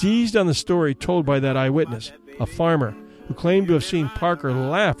seized on the story told by that eyewitness, a farmer, who claimed to have seen Parker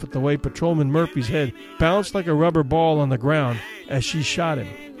laugh at the way Patrolman Murphy's head bounced like a rubber ball on the ground as she shot him.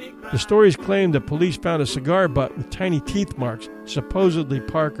 The stories claimed that police found a cigar butt with tiny teeth marks, supposedly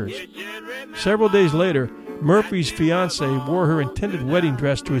Parker's. Several days later, Murphy's fiancée wore her intended wedding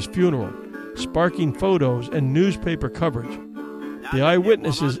dress to his funeral, sparking photos and newspaper coverage. The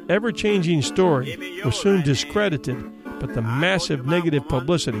eyewitness's ever-changing story was soon discredited, but the massive negative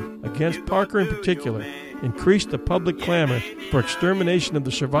publicity against Parker in particular increased the public clamor for extermination of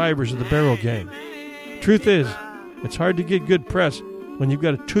the survivors of the Barrow Gang. Truth is, it's hard to get good press when you've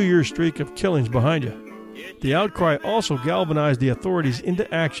got a 2-year streak of killings behind you. The outcry also galvanized the authorities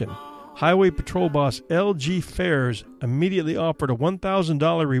into action. Highway Patrol boss L.G. Fairs immediately offered a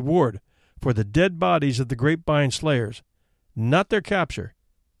 $1,000 reward for the dead bodies of the Grapevine Slayers. Not their capture,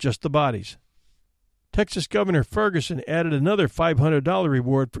 just the bodies. Texas Governor Ferguson added another $500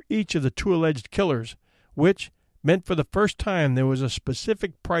 reward for each of the 2 alleged killers, which meant for the first time there was a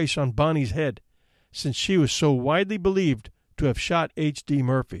specific price on Bonnie's head, since she was so widely believed to have shot H.D.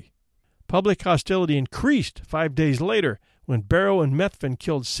 Murphy. Public hostility increased 5 days later when Barrow and Methvin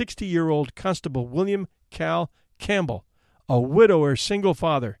killed 60-year-old Constable William Cal Campbell, a widower single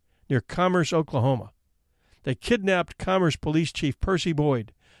father, near Commerce, Oklahoma. They kidnapped Commerce Police Chief Percy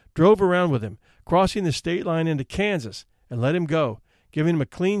Boyd, drove around with him, crossing the state line into Kansas, and let him go, giving him a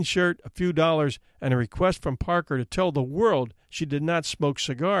clean shirt, a few dollars, and a request from Parker to tell the world she did not smoke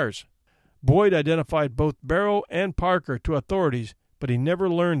cigars. Boyd identified both Barrow and Parker to authorities, but he never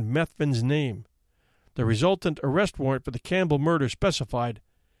learned Methvin's name. The resultant arrest warrant for the Campbell murder specified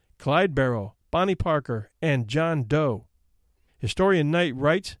Clyde Barrow, Bonnie Parker, and John Doe. Historian Knight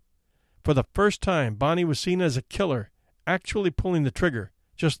writes, "For the first time, Bonnie was seen as a killer, actually pulling the trigger,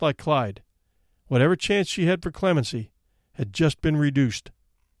 just like Clyde. Whatever chance she had for clemency had just been reduced."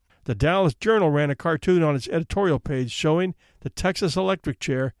 The Dallas Journal ran a cartoon on its editorial page showing the Texas electric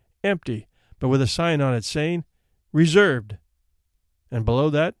chair empty, but with a sign on it saying, "Reserved," and below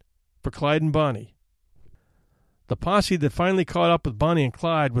that, "For Clyde and Bonnie." The posse that finally caught up with Bonnie and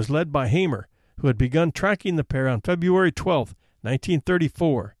Clyde was led by Hamer, who had begun tracking the pair on February 12,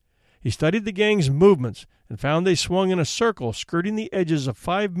 1934. He studied the gang's movements and found they swung in a circle skirting the edges of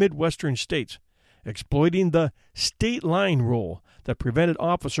 5 Midwestern states, exploiting the state line rule that prevented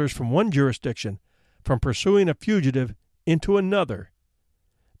officers from one jurisdiction from pursuing a fugitive into another.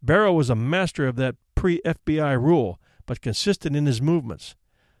 Barrow was a master of that pre-FBI rule, but consistent in his movements.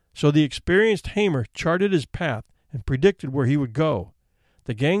 So the experienced Hamer charted his path and predicted where he would go.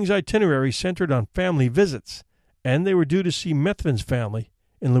 The gang's itinerary centered on family visits, and they were due to see Methvin's family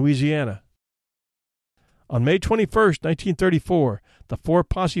in Louisiana. On May 21, 1934, the 4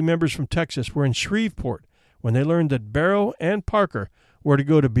 posse members from Texas were in Shreveport when they learned that Barrow and Parker were to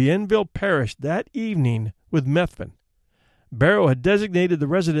go to Bienville Parish that evening with Methvin. Barrow had designated the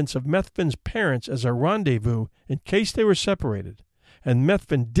residence of Methvin's parents as a rendezvous in case they were separated, and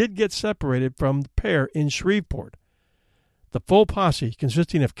Methvin did get separated from the pair in Shreveport. The full posse,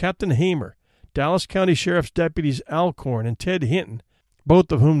 consisting of Captain Hamer, Dallas County Sheriff's deputies Alcorn and Ted Hinton,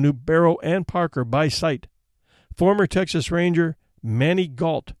 both of whom knew Barrow and Parker by sight, former Texas Ranger Manny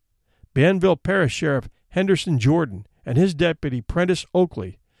Galt, Bienville Parish Sheriff Henderson Jordan, and his deputy Prentice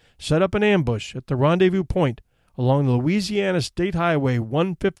Oakley, set up an ambush at the rendezvous point along the Louisiana State Highway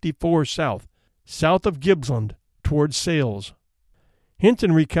 154 south of Gibbsland, towards Sales.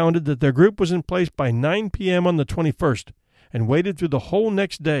 Hinton recounted that their group was in place by 9 p.m. on the 21st and waited through the whole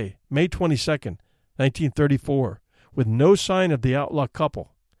next day, May 22, 1934, with no sign of the outlaw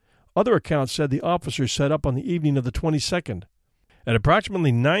couple. Other accounts said the officers set up on the evening of the 22nd. At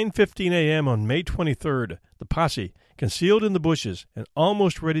approximately 9:15 a.m. on May 23rd, the posse, concealed in the bushes and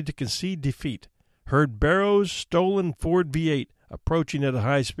almost ready to concede defeat, heard Barrow's stolen Ford V8 approaching at a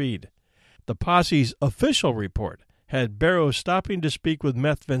high speed. The posse's official report had Barrow stopping to speak with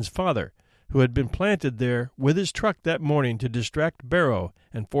Methvin's father, who had been planted there with his truck that morning to distract Barrow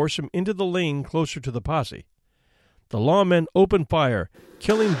and force him into the lane closer to the posse. The lawmen opened fire,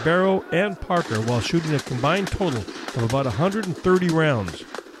 killing Barrow and Parker while shooting a combined total of about 130 rounds.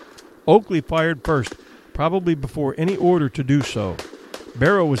 Oakley fired first, probably before any order to do so.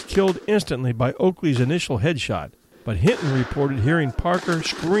 Barrow was killed instantly by Oakley's initial headshot, but Hinton reported hearing Parker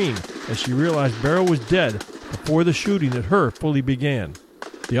scream as she realized Barrow was dead before the shooting at her fully began.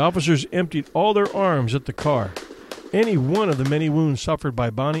 The officers emptied all their arms at the car. Any one of the many wounds suffered by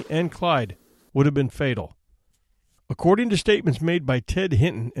Bonnie and Clyde would have been fatal. According to statements made by Ted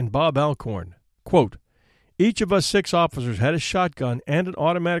Hinton and Bob Alcorn, quote, "Each of us 6 officers had a shotgun and an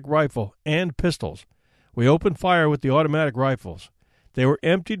automatic rifle and pistols. We opened fire with the automatic rifles. They were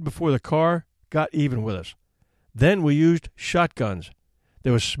emptied before the car got even with us. Then we used shotguns.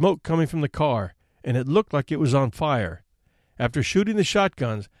 There was smoke coming from the car, and it looked like it was on fire. After shooting the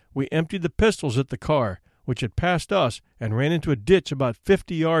shotguns, we emptied the pistols at the car, which had passed us and ran into a ditch about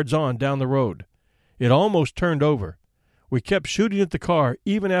 50 yards on down the road. It almost turned over. We kept shooting at the car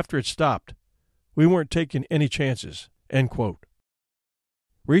even after it stopped. We weren't taking any chances." End quote.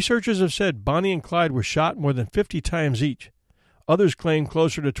 Researchers have said Bonnie and Clyde were shot more than 50 times each. Others claim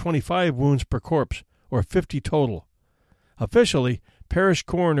closer to 25 wounds per corpse, or 50 total. Officially, Parish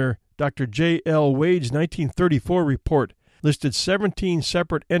Coroner Dr. J. L. Wade's 1934 report listed 17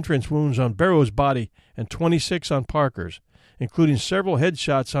 separate entrance wounds on Barrow's body and 26 on Parker's, including several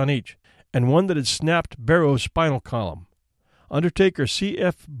headshots on each, and one that had snapped Barrow's spinal column. Undertaker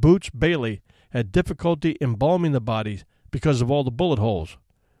C.F. Boots Bailey had difficulty embalming the bodies because of all the bullet holes.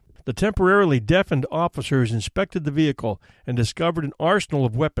 The temporarily deafened officers inspected the vehicle and discovered an arsenal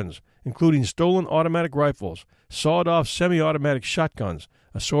of weapons, including stolen automatic rifles, sawed-off semi-automatic shotguns,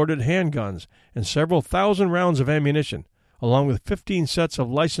 assorted handguns, and several thousand rounds of ammunition, along with 15 sets of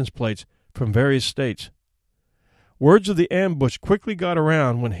license plates from various states. Words of the ambush quickly got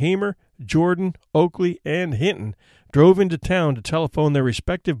around when Hamer, Jordan, Oakley, and Hinton drove into town to telephone their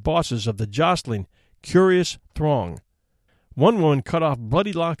respective bosses of the jostling, curious throng. One woman cut off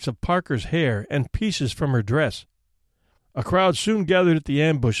bloody locks of Parker's hair and pieces from her dress. A crowd soon gathered at the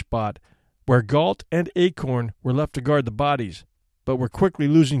ambush spot, where Galt and Acorn were left to guard the bodies, but were quickly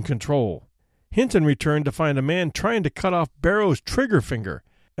losing control. Hinton returned to find a man trying to cut off Barrow's trigger finger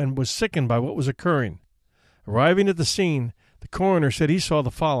and was sickened by what was occurring. Arriving at the scene, the coroner said he saw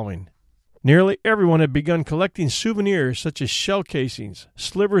the following. Nearly everyone had begun collecting souvenirs such as shell casings,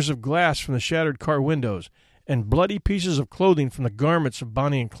 slivers of glass from the shattered car windows, and bloody pieces of clothing from the garments of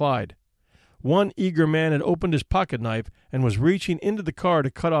Bonnie and Clyde. One eager man had opened his pocket knife and was reaching into the car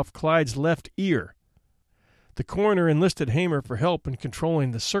to cut off Clyde's left ear. The coroner enlisted Hamer for help in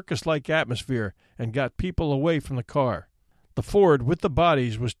controlling the circus-like atmosphere and got people away from the car. The Ford with the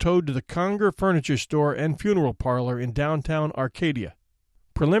bodies was towed to the Conger Furniture Store and Funeral Parlor in downtown Arcadia.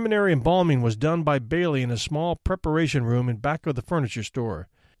 Preliminary embalming was done by Bailey in a small preparation room in back of the furniture store,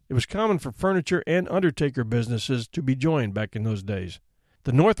 It was common for furniture and undertaker businesses to be joined back in those days.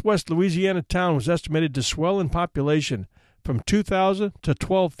 The northwest Louisiana town was estimated to swell in population from 2,000 to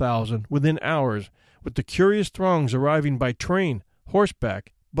 12,000 within hours, with the curious throngs arriving by train,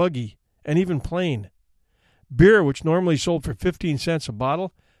 horseback, buggy, and even plane. Beer, which normally sold for 15 cents a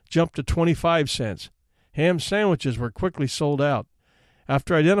bottle, jumped to 25 cents. Ham sandwiches were quickly sold out.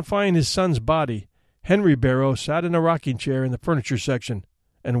 After identifying his son's body, Henry Barrow sat in a rocking chair in the furniture section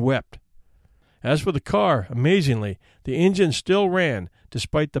and wept. As for the car, amazingly, the engine still ran,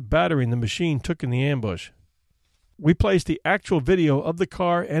 despite the battering the machine took in the ambush. We placed the actual video of the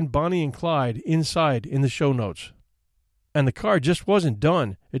car and Bonnie and Clyde inside in the show notes. And the car just wasn't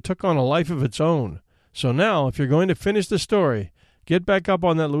done. It took on a life of its own. So now, if you're going to finish the story, get back up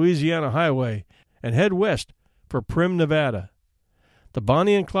on that Louisiana highway and head west for Primm, Nevada. The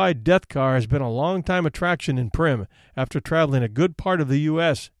Bonnie and Clyde death car has been a long-time attraction in Primm after traveling a good part of the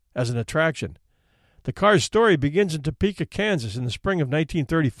U.S. as an attraction. The car's story begins in Topeka, Kansas in the spring of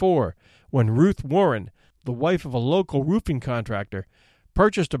 1934 when Ruth Warren, the wife of a local roofing contractor,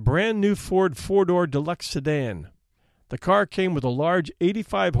 purchased a brand-new Ford four-door deluxe sedan. The car came with a large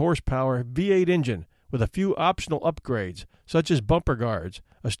 85-horsepower V8 engine with a few optional upgrades, such as bumper guards,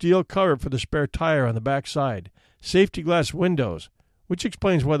 a steel cover for the spare tire on the back side, safety glass windows, which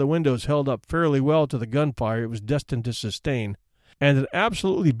explains why the windows held up fairly well to the gunfire it was destined to sustain, and an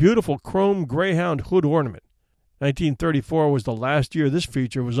absolutely beautiful chrome Greyhound hood ornament. 1934 was the last year this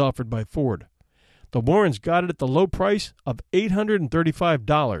feature was offered by Ford. The Warrens got it at the low price of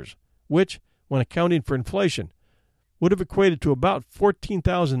 $835, which, when accounting for inflation, would have equated to about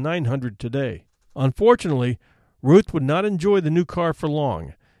 $14,900 today. Unfortunately, Ruth would not enjoy the new car for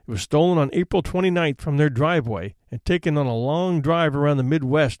long. It was stolen on April 29th from their driveway and taken on a long drive around the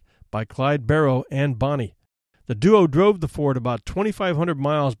Midwest by Clyde Barrow and Bonnie. The duo drove the Ford about 2,500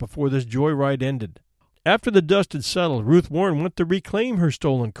 miles before this joyride ended. After the dust had settled, Ruth Warren went to reclaim her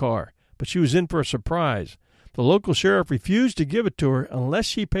stolen car, but she was in for a surprise. The local sheriff refused to give it to her unless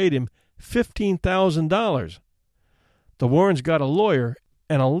she paid him $15,000. The Warrens got a lawyer,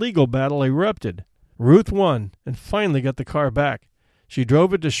 and a legal battle erupted. Ruth won and finally got the car back. She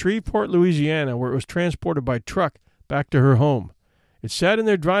drove it to Shreveport, Louisiana, where it was transported by truck back to her home. It sat in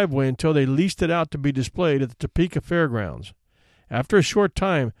their driveway until they leased it out to be displayed at the Topeka Fairgrounds. After a short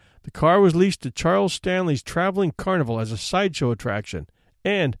time, the car was leased to Charles Stanley's Traveling Carnival as a sideshow attraction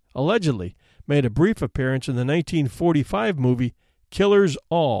and, allegedly, made a brief appearance in the 1945 movie Killers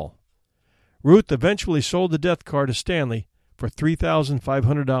All. Ruth eventually sold the death car to Stanley for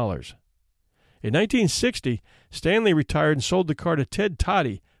 $3,500. In 1960, Stanley retired and sold the car to Ted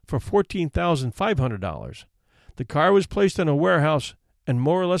Toddy for $14,500. The car was placed in a warehouse and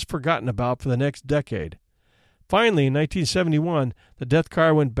more or less forgotten about for the next decade. Finally, in 1971, the death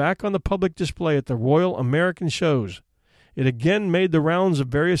car went back on the public display at the Royal American Shows. It again made the rounds of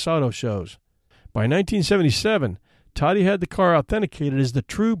various auto shows. By 1977, Toddy had the car authenticated as the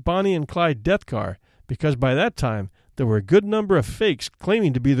true Bonnie and Clyde death car because by that time there were a good number of fakes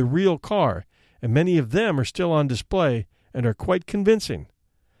claiming to be the real car, and many of them are still on display and are quite convincing.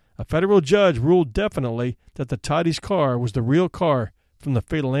 A federal judge ruled definitely that the Toddy's car was the real car from the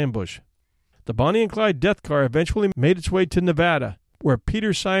fatal ambush. The Bonnie and Clyde death car eventually made its way to Nevada, where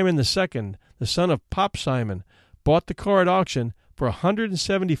Peter Simon II, the son of Pop Simon, bought the car at auction for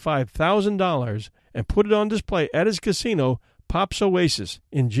 $175,000 and put it on display at his casino, Pop's Oasis,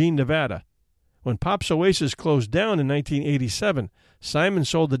 in Jean, Nevada. When Pop's Oasis closed down in 1987, Simon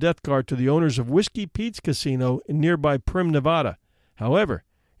sold the death car to the owners of Whiskey Pete's Casino in nearby Primm, Nevada. However,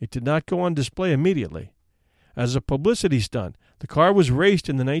 it did not go on display immediately. As a publicity stunt, the car was raced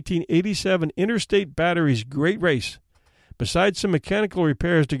in the 1987 Interstate Batteries Great Race. Besides some mechanical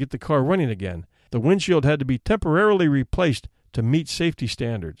repairs to get the car running again, the windshield had to be temporarily replaced to meet safety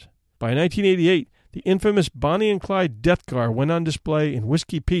standards. By 1988, the infamous Bonnie and Clyde death car went on display in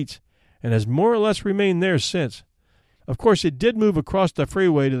Whiskey Pete's and has more or less remained there since. Of course, it did move across the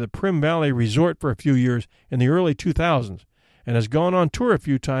freeway to the Primm Valley Resort for a few years in the early 2000s and has gone on tour a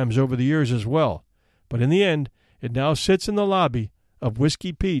few times over the years as well. But in the end, it now sits in the lobby of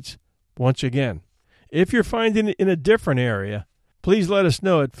Whiskey Pete's once again. If you're finding it in a different area, please let us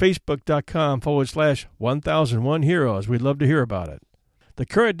know at facebook.com/1001 Heroes. We'd love to hear about it. The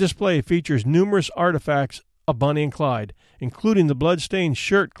current display features numerous artifacts of Bonnie and Clyde, including the blood-stained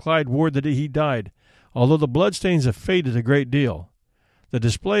shirt Clyde wore the day he died, although the bloodstains have faded a great deal. The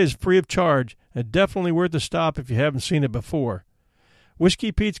display is free of charge and definitely worth a stop if you haven't seen it before.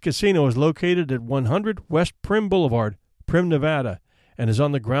 Whiskey Pete's Casino is located at 100 West Primm Boulevard, Primm, Nevada, and is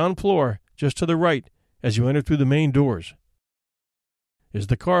on the ground floor just to the right as you enter through the main doors. Is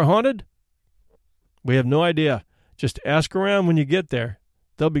the car haunted? We have no idea. Just ask around when you get there.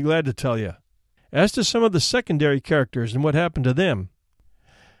 They'll be glad to tell you. As to some of the secondary characters and what happened to them,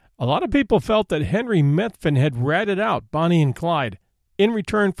 a lot of people felt that Henry Methvin had ratted out Bonnie and Clyde in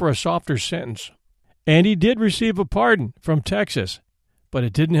return for a softer sentence. And he did receive a pardon from Texas, but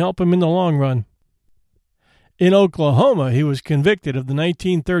it didn't help him in the long run. In Oklahoma, he was convicted of the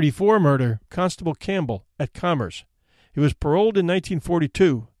 1934 murder of Constable Campbell at Commerce. He was paroled in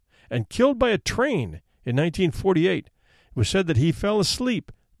 1942 and killed by a train in 1948. It was said that he fell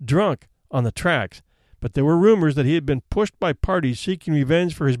asleep, drunk, on the tracks, but there were rumors that he had been pushed by parties seeking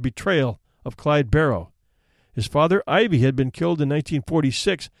revenge for his betrayal of Clyde Barrow. His father, Ivy, had been killed in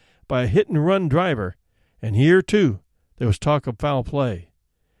 1946 by a hit-and-run driver, and here, too, there was talk of foul play.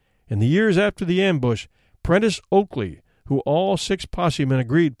 In the years after the ambush, Prentice Oakley, who all 6 possemen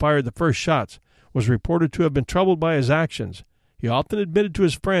agreed fired the first shots, was reported to have been troubled by his actions. He often admitted to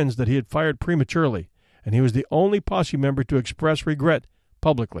his friends that he had fired prematurely, and he was the only posse member to express regret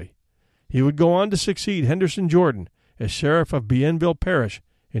publicly. He would go on to succeed Henderson Jordan as sheriff of Bienville Parish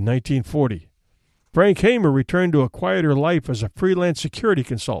in 1940. Frank Hamer returned to a quieter life as a freelance security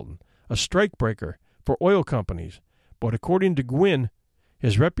consultant, a strikebreaker for oil companies, but according to Gwynn,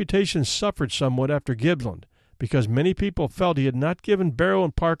 his reputation suffered somewhat after Gibbsland because many people felt he had not given Barrow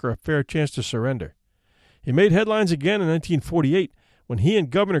and Parker a fair chance to surrender. He made headlines again in 1948 when he and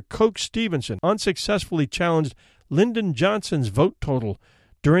Governor Coke Stevenson unsuccessfully challenged Lyndon Johnson's vote total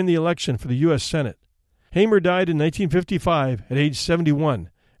during the election for the U.S. Senate. Hamer died in 1955 at age 71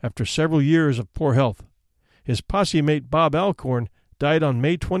 after several years of poor health. His posse mate Bob Alcorn died on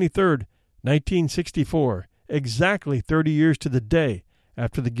May 23, 1964, exactly 30 years to the day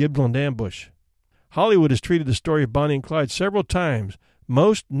after the Gibbsland ambush. Hollywood has treated the story of Bonnie and Clyde several times.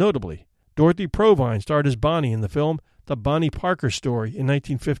 Most notably, Dorothy Provine starred as Bonnie in the film The Bonnie Parker Story in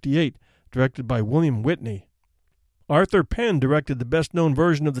 1958, directed by William Whitney. Arthur Penn directed the best-known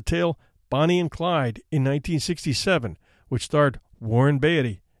version of the tale Bonnie and Clyde in 1967, which starred Warren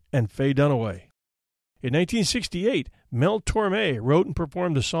Beatty and Faye Dunaway. In 1968, Mel Torme wrote and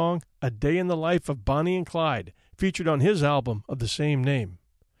performed the song A Day in the Life of Bonnie and Clyde, featured on his album of the same name.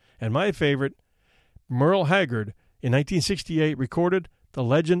 And my favorite, Merle Haggard, in 1968 recorded The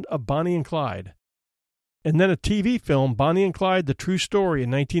Legend of Bonnie and Clyde. And then a TV film, Bonnie and Clyde, The True Story,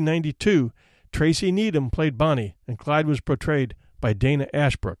 in 1992, Tracy Needham played Bonnie, and Clyde was portrayed by Dana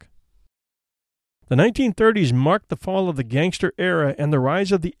Ashbrook. The 1930s marked the fall of the gangster era and the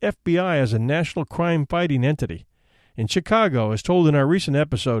rise of the FBI as a national crime-fighting entity. In Chicago, as told in our recent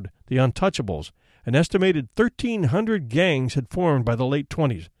episode, The Untouchables, an estimated 1,300 gangs had formed by the late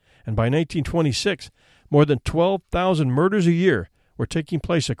 20s, and by 1926, more than 12,000 murders a year were taking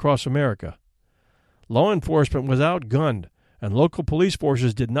place across America. Law enforcement was outgunned, and local police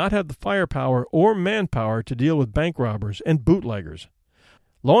forces did not have the firepower or manpower to deal with bank robbers and bootleggers.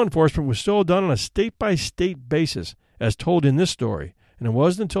 Law enforcement was still done on a state-by-state basis, as told in this story, and it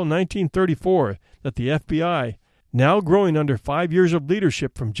wasn't until 1934 that the FBI, now growing under 5 years of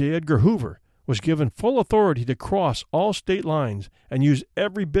leadership from J. Edgar Hoover, was given full authority to cross all state lines and use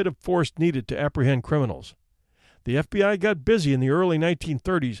every bit of force needed to apprehend criminals. The FBI got busy in the early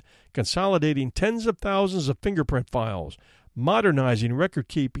 1930s, consolidating tens of thousands of fingerprint files, modernizing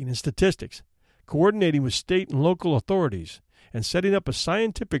record-keeping and statistics, coordinating with state and local authorities, and setting up a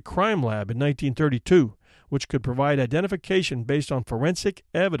scientific crime lab in 1932, which could provide identification based on forensic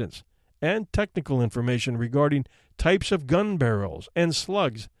evidence and technical information regarding types of gun barrels and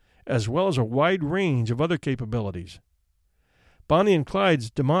slugs, as well as a wide range of other capabilities. Bonnie and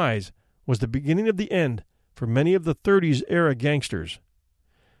Clyde's demise was the beginning of the end for many of the 30s-era gangsters.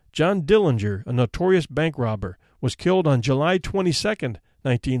 John Dillinger, a notorious bank robber, was killed on July 22,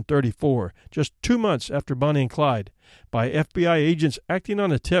 1934, just 2 months after Bonnie and Clyde, by FBI agents acting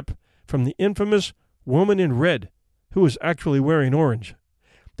on a tip from the infamous Woman in Red, who was actually wearing orange,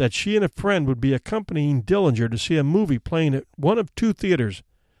 that she and a friend would be accompanying Dillinger to see a movie playing at one of 2 theaters,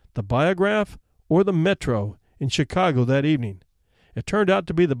 the Biograph or the Metro, in Chicago that evening. It turned out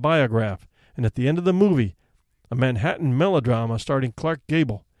to be the Biograph, and at the end of the movie, a Manhattan melodrama starring Clark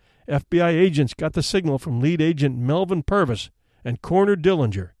Gable, FBI agents got the signal from lead agent Melvin Purvis and cornered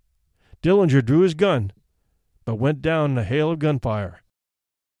Dillinger. Dillinger drew his gun, but went down in a hail of gunfire.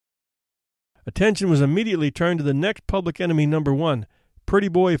 Attention was immediately turned to the next public enemy number 1, Pretty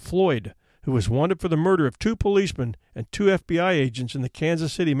Boy Floyd, who was wanted for the murder of 2 policemen and 2 FBI agents in the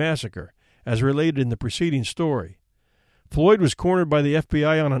Kansas City massacre, as related in the preceding story. Floyd was cornered by the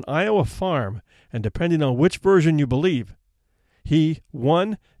FBI on an Iowa farm, and depending on which version you believe, he,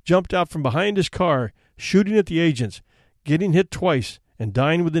 1, jumped out from behind his car, shooting at the agents, getting hit twice, and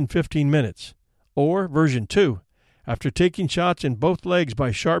dying within 15 minutes. Or, version 2, after taking shots in both legs by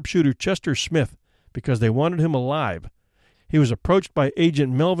sharpshooter Chester Smith because they wanted him alive. He was approached by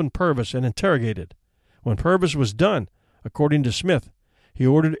Agent Melvin Purvis and interrogated. When Purvis was done, according to Smith, he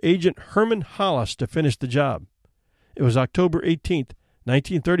ordered Agent Herman Hollis to finish the job. It was October 18,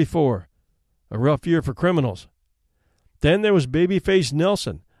 1934, a rough year for criminals. Then there was Babyface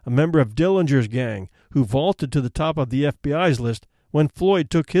Nelson, a member of Dillinger's gang, who vaulted to the top of the FBI's list when Floyd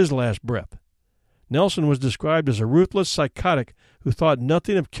took his last breath. Nelson was described as a ruthless psychotic who thought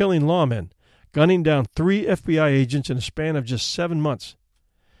nothing of killing lawmen, gunning down 3 FBI agents in a span of just 7 months.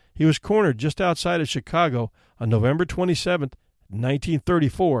 He was cornered just outside of Chicago on November 27,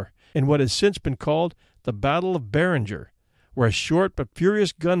 1934, in what has since been called the Battle of Beringer, where a short but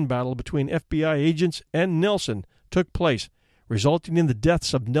furious gun battle between FBI agents and Nelson took place, resulting in the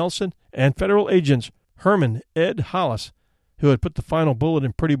deaths of Nelson and federal agents Herman Ed Hollis, who had put the final bullet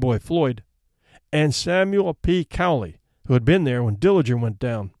in Pretty Boy Floyd, and Samuel P. Cowley, who had been there when Dillinger went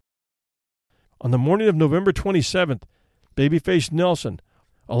down. On the morning of November 27th, Babyface Nelson,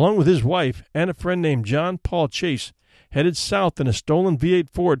 along with his wife and a friend named John Paul Chase, headed south in a stolen V8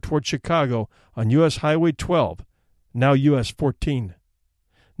 Ford toward Chicago on U.S. Highway 12, now U.S. 14.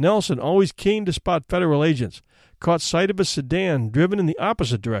 Nelson, always keen to spot federal agents, caught sight of a sedan driven in the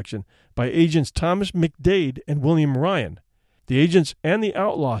opposite direction by agents Thomas McDade and William Ryan. The agents and the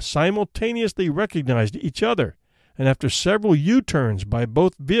outlaw simultaneously recognized each other, and after several U-turns by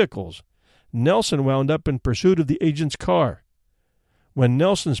both vehicles, Nelson wound up in pursuit of the agent's car. When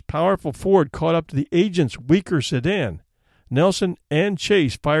Nelson's powerful Ford caught up to the agent's weaker sedan, Nelson and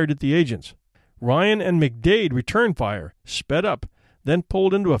Chase fired at the agents. Ryan and McDade returned fire, sped up, then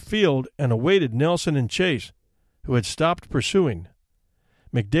pulled into a field and awaited Nelson and Chase, who had stopped pursuing.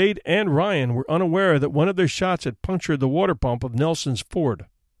 McDade and Ryan were unaware that one of their shots had punctured the water pump of Nelson's Ford.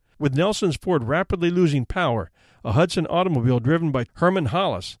 With Nelson's Ford rapidly losing power, a Hudson automobile driven by Herman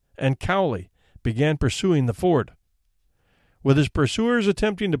Hollis and Cowley began pursuing the Ford. With his pursuers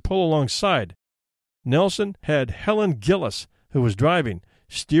attempting to pull alongside, Nelson had Helen Gillis, who was driving,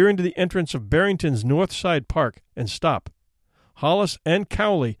 steer into the entrance of Barrington's North Side Park and stop. Hollis and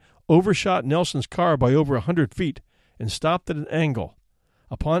Cowley overshot Nelson's car by over 100 feet and stopped at an angle.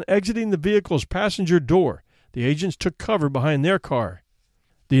 Upon exiting the vehicle's passenger door, the agents took cover behind their car.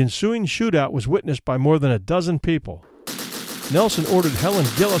 The ensuing shootout was witnessed by more than a dozen people. Nelson ordered Helen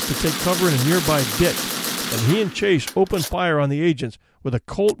Gillis to take cover in a nearby ditch, and he and Chase opened fire on the agents with a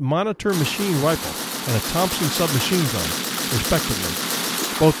Colt Monitor machine rifle and a Thompson submachine gun, respectively.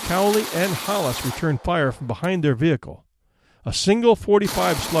 Both Cowley and Hollis returned fire from behind their vehicle. A single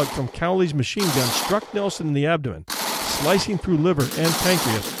 .45 slug from Cowley's machine gun struck Nelson in the abdomen, slicing through liver and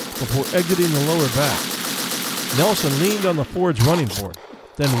pancreas before exiting the lower back. Nelson leaned on the Ford's running board,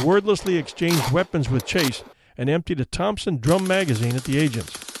 then wordlessly exchanged weapons with Chase and emptied a Thompson drum magazine at the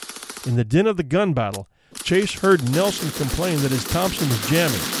agents. In the din of the gun battle, Chase heard Nelson complain that his Thompson was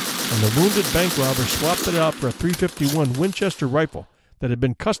jamming, and the wounded bank robber swapped it out for a .351 Winchester rifle that had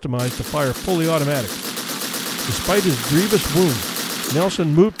been customized to fire fully automatic. Despite his grievous wound,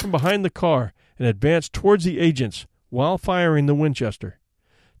 Nelson moved from behind the car and advanced towards the agents while firing the Winchester.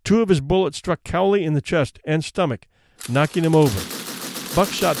 2 of his bullets struck Cowley in the chest and stomach, knocking him over.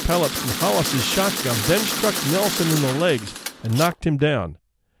 Buckshot pellets from Hollis's shotgun then struck Nelson in the legs and knocked him down.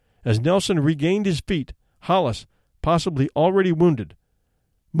 As Nelson regained his feet, Hollis, possibly already wounded,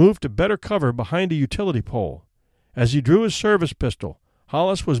 moved to better cover behind a utility pole. As he drew his service pistol,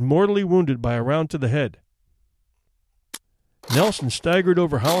 Hollis was mortally wounded by a round to the head. Nelson staggered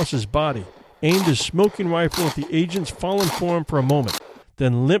over Hollis's body, aimed his smoking rifle at the agent's fallen form for a moment,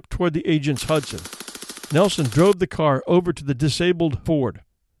 then limped toward the agent's Hudson. Nelson drove the car over to the disabled Ford.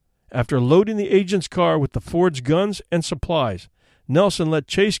 After loading the agent's car with the Ford's guns and supplies, Nelson let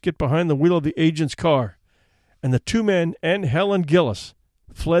Chase get behind the wheel of the agent's car, and the 2 men and Helen Gillis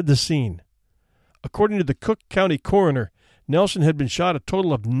fled the scene. According to the Cook County coroner, Nelson had been shot a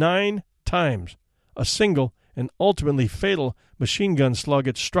total of 9 times. A single and ultimately fatal machine gun slug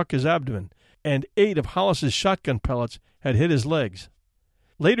had struck his abdomen, and 8 of Hollis's shotgun pellets had hit his legs.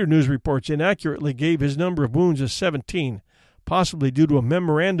 Later news reports inaccurately gave his number of wounds as 17, possibly due to a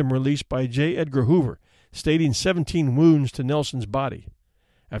memorandum released by J. Edgar Hoover, stating 17 wounds to Nelson's body.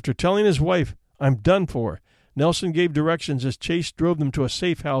 After telling his wife, "I'm done for," Nelson gave directions as Chase drove them to a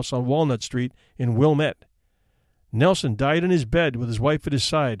safe house on Walnut Street in Wilmette. Nelson died in his bed with his wife at his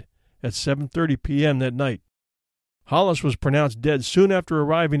side at 7:30 p.m. that night. Hollis was pronounced dead soon after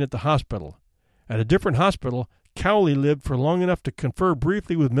arriving at the hospital. At a different hospital, Cowley lived for long enough to confer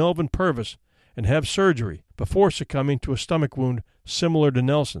briefly with Melvin Purvis and have surgery before succumbing to a stomach wound similar to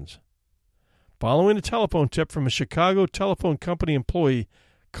Nelson's. Following a telephone tip from a Chicago telephone company employee,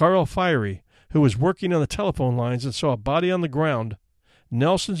 Carl Fiery, who was working on the telephone lines and saw a body on the ground,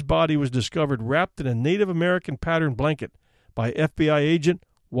 Nelson's body was discovered wrapped in a Native American pattern blanket by FBI agent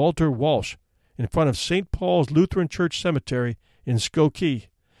Walter Walsh in front of St. Paul's Lutheran Church Cemetery in Skokie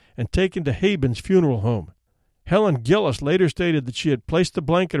and taken to Haben's funeral home. Helen Gillis later stated that she had placed the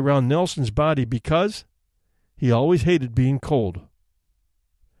blanket around Nelson's body because he always hated being cold.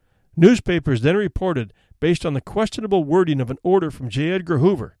 Newspapers then reported, based on the questionable wording of an order from J. Edgar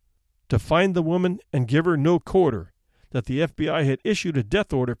Hoover to find the woman and give her no quarter, that the FBI had issued a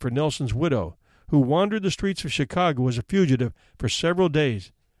death order for Nelson's widow, who wandered the streets of Chicago as a fugitive for several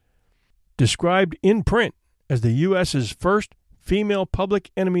days. Described in print as the U.S.'s first female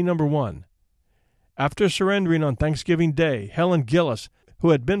public enemy number one. After surrendering on Thanksgiving Day, Helen Gillis,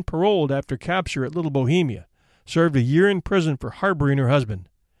 who had been paroled after capture at Little Bohemia, served a year in prison for harboring her husband.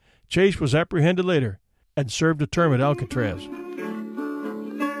 Chase was apprehended later and served a term at Alcatraz.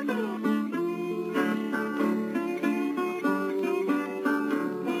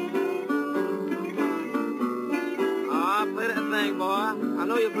 Play that thing, boy. I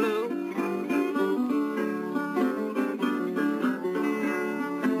know you're blue.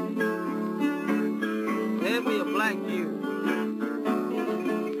 There'll be a black Jew.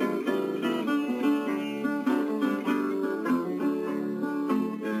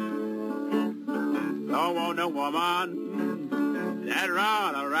 Don't want no woman that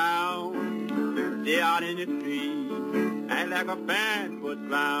run around, stay out in the street, act like a fan-foot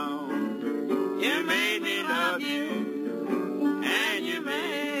clown. You made me love you, and you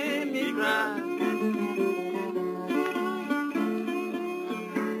made me cry.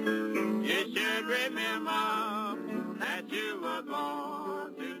 You should remember that you were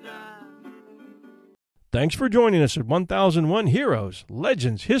born to die. Thanks for joining us at 1001 Heroes,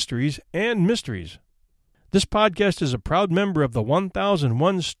 Legends, Histories, and Mysteries. This podcast is a proud member of the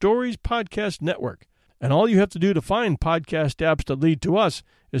 1001 Stories Podcast Network, and all you have to do to find podcast apps that lead to us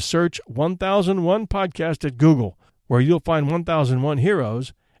is search 1001 Podcast at Google, where you'll find 1001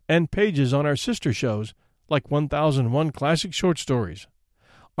 Heroes and pages on our sister shows like 1001 Classic Short Stories.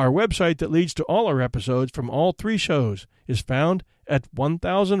 Our website that leads to all our episodes from all three shows is found at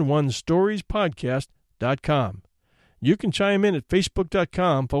 1001storiespodcast.com. You can chime in at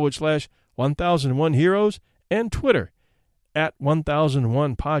facebook.com/1001 Heroes and Twitter at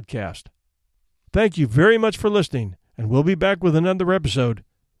 1001 Podcast. Thank you very much for listening, and we'll be back with another episode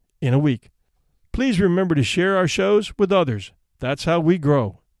in a week. Please remember to share our shows with others. That's how we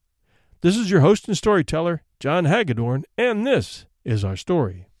grow. This is your host and storyteller, John Hagedorn, and this is our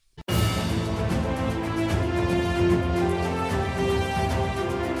story.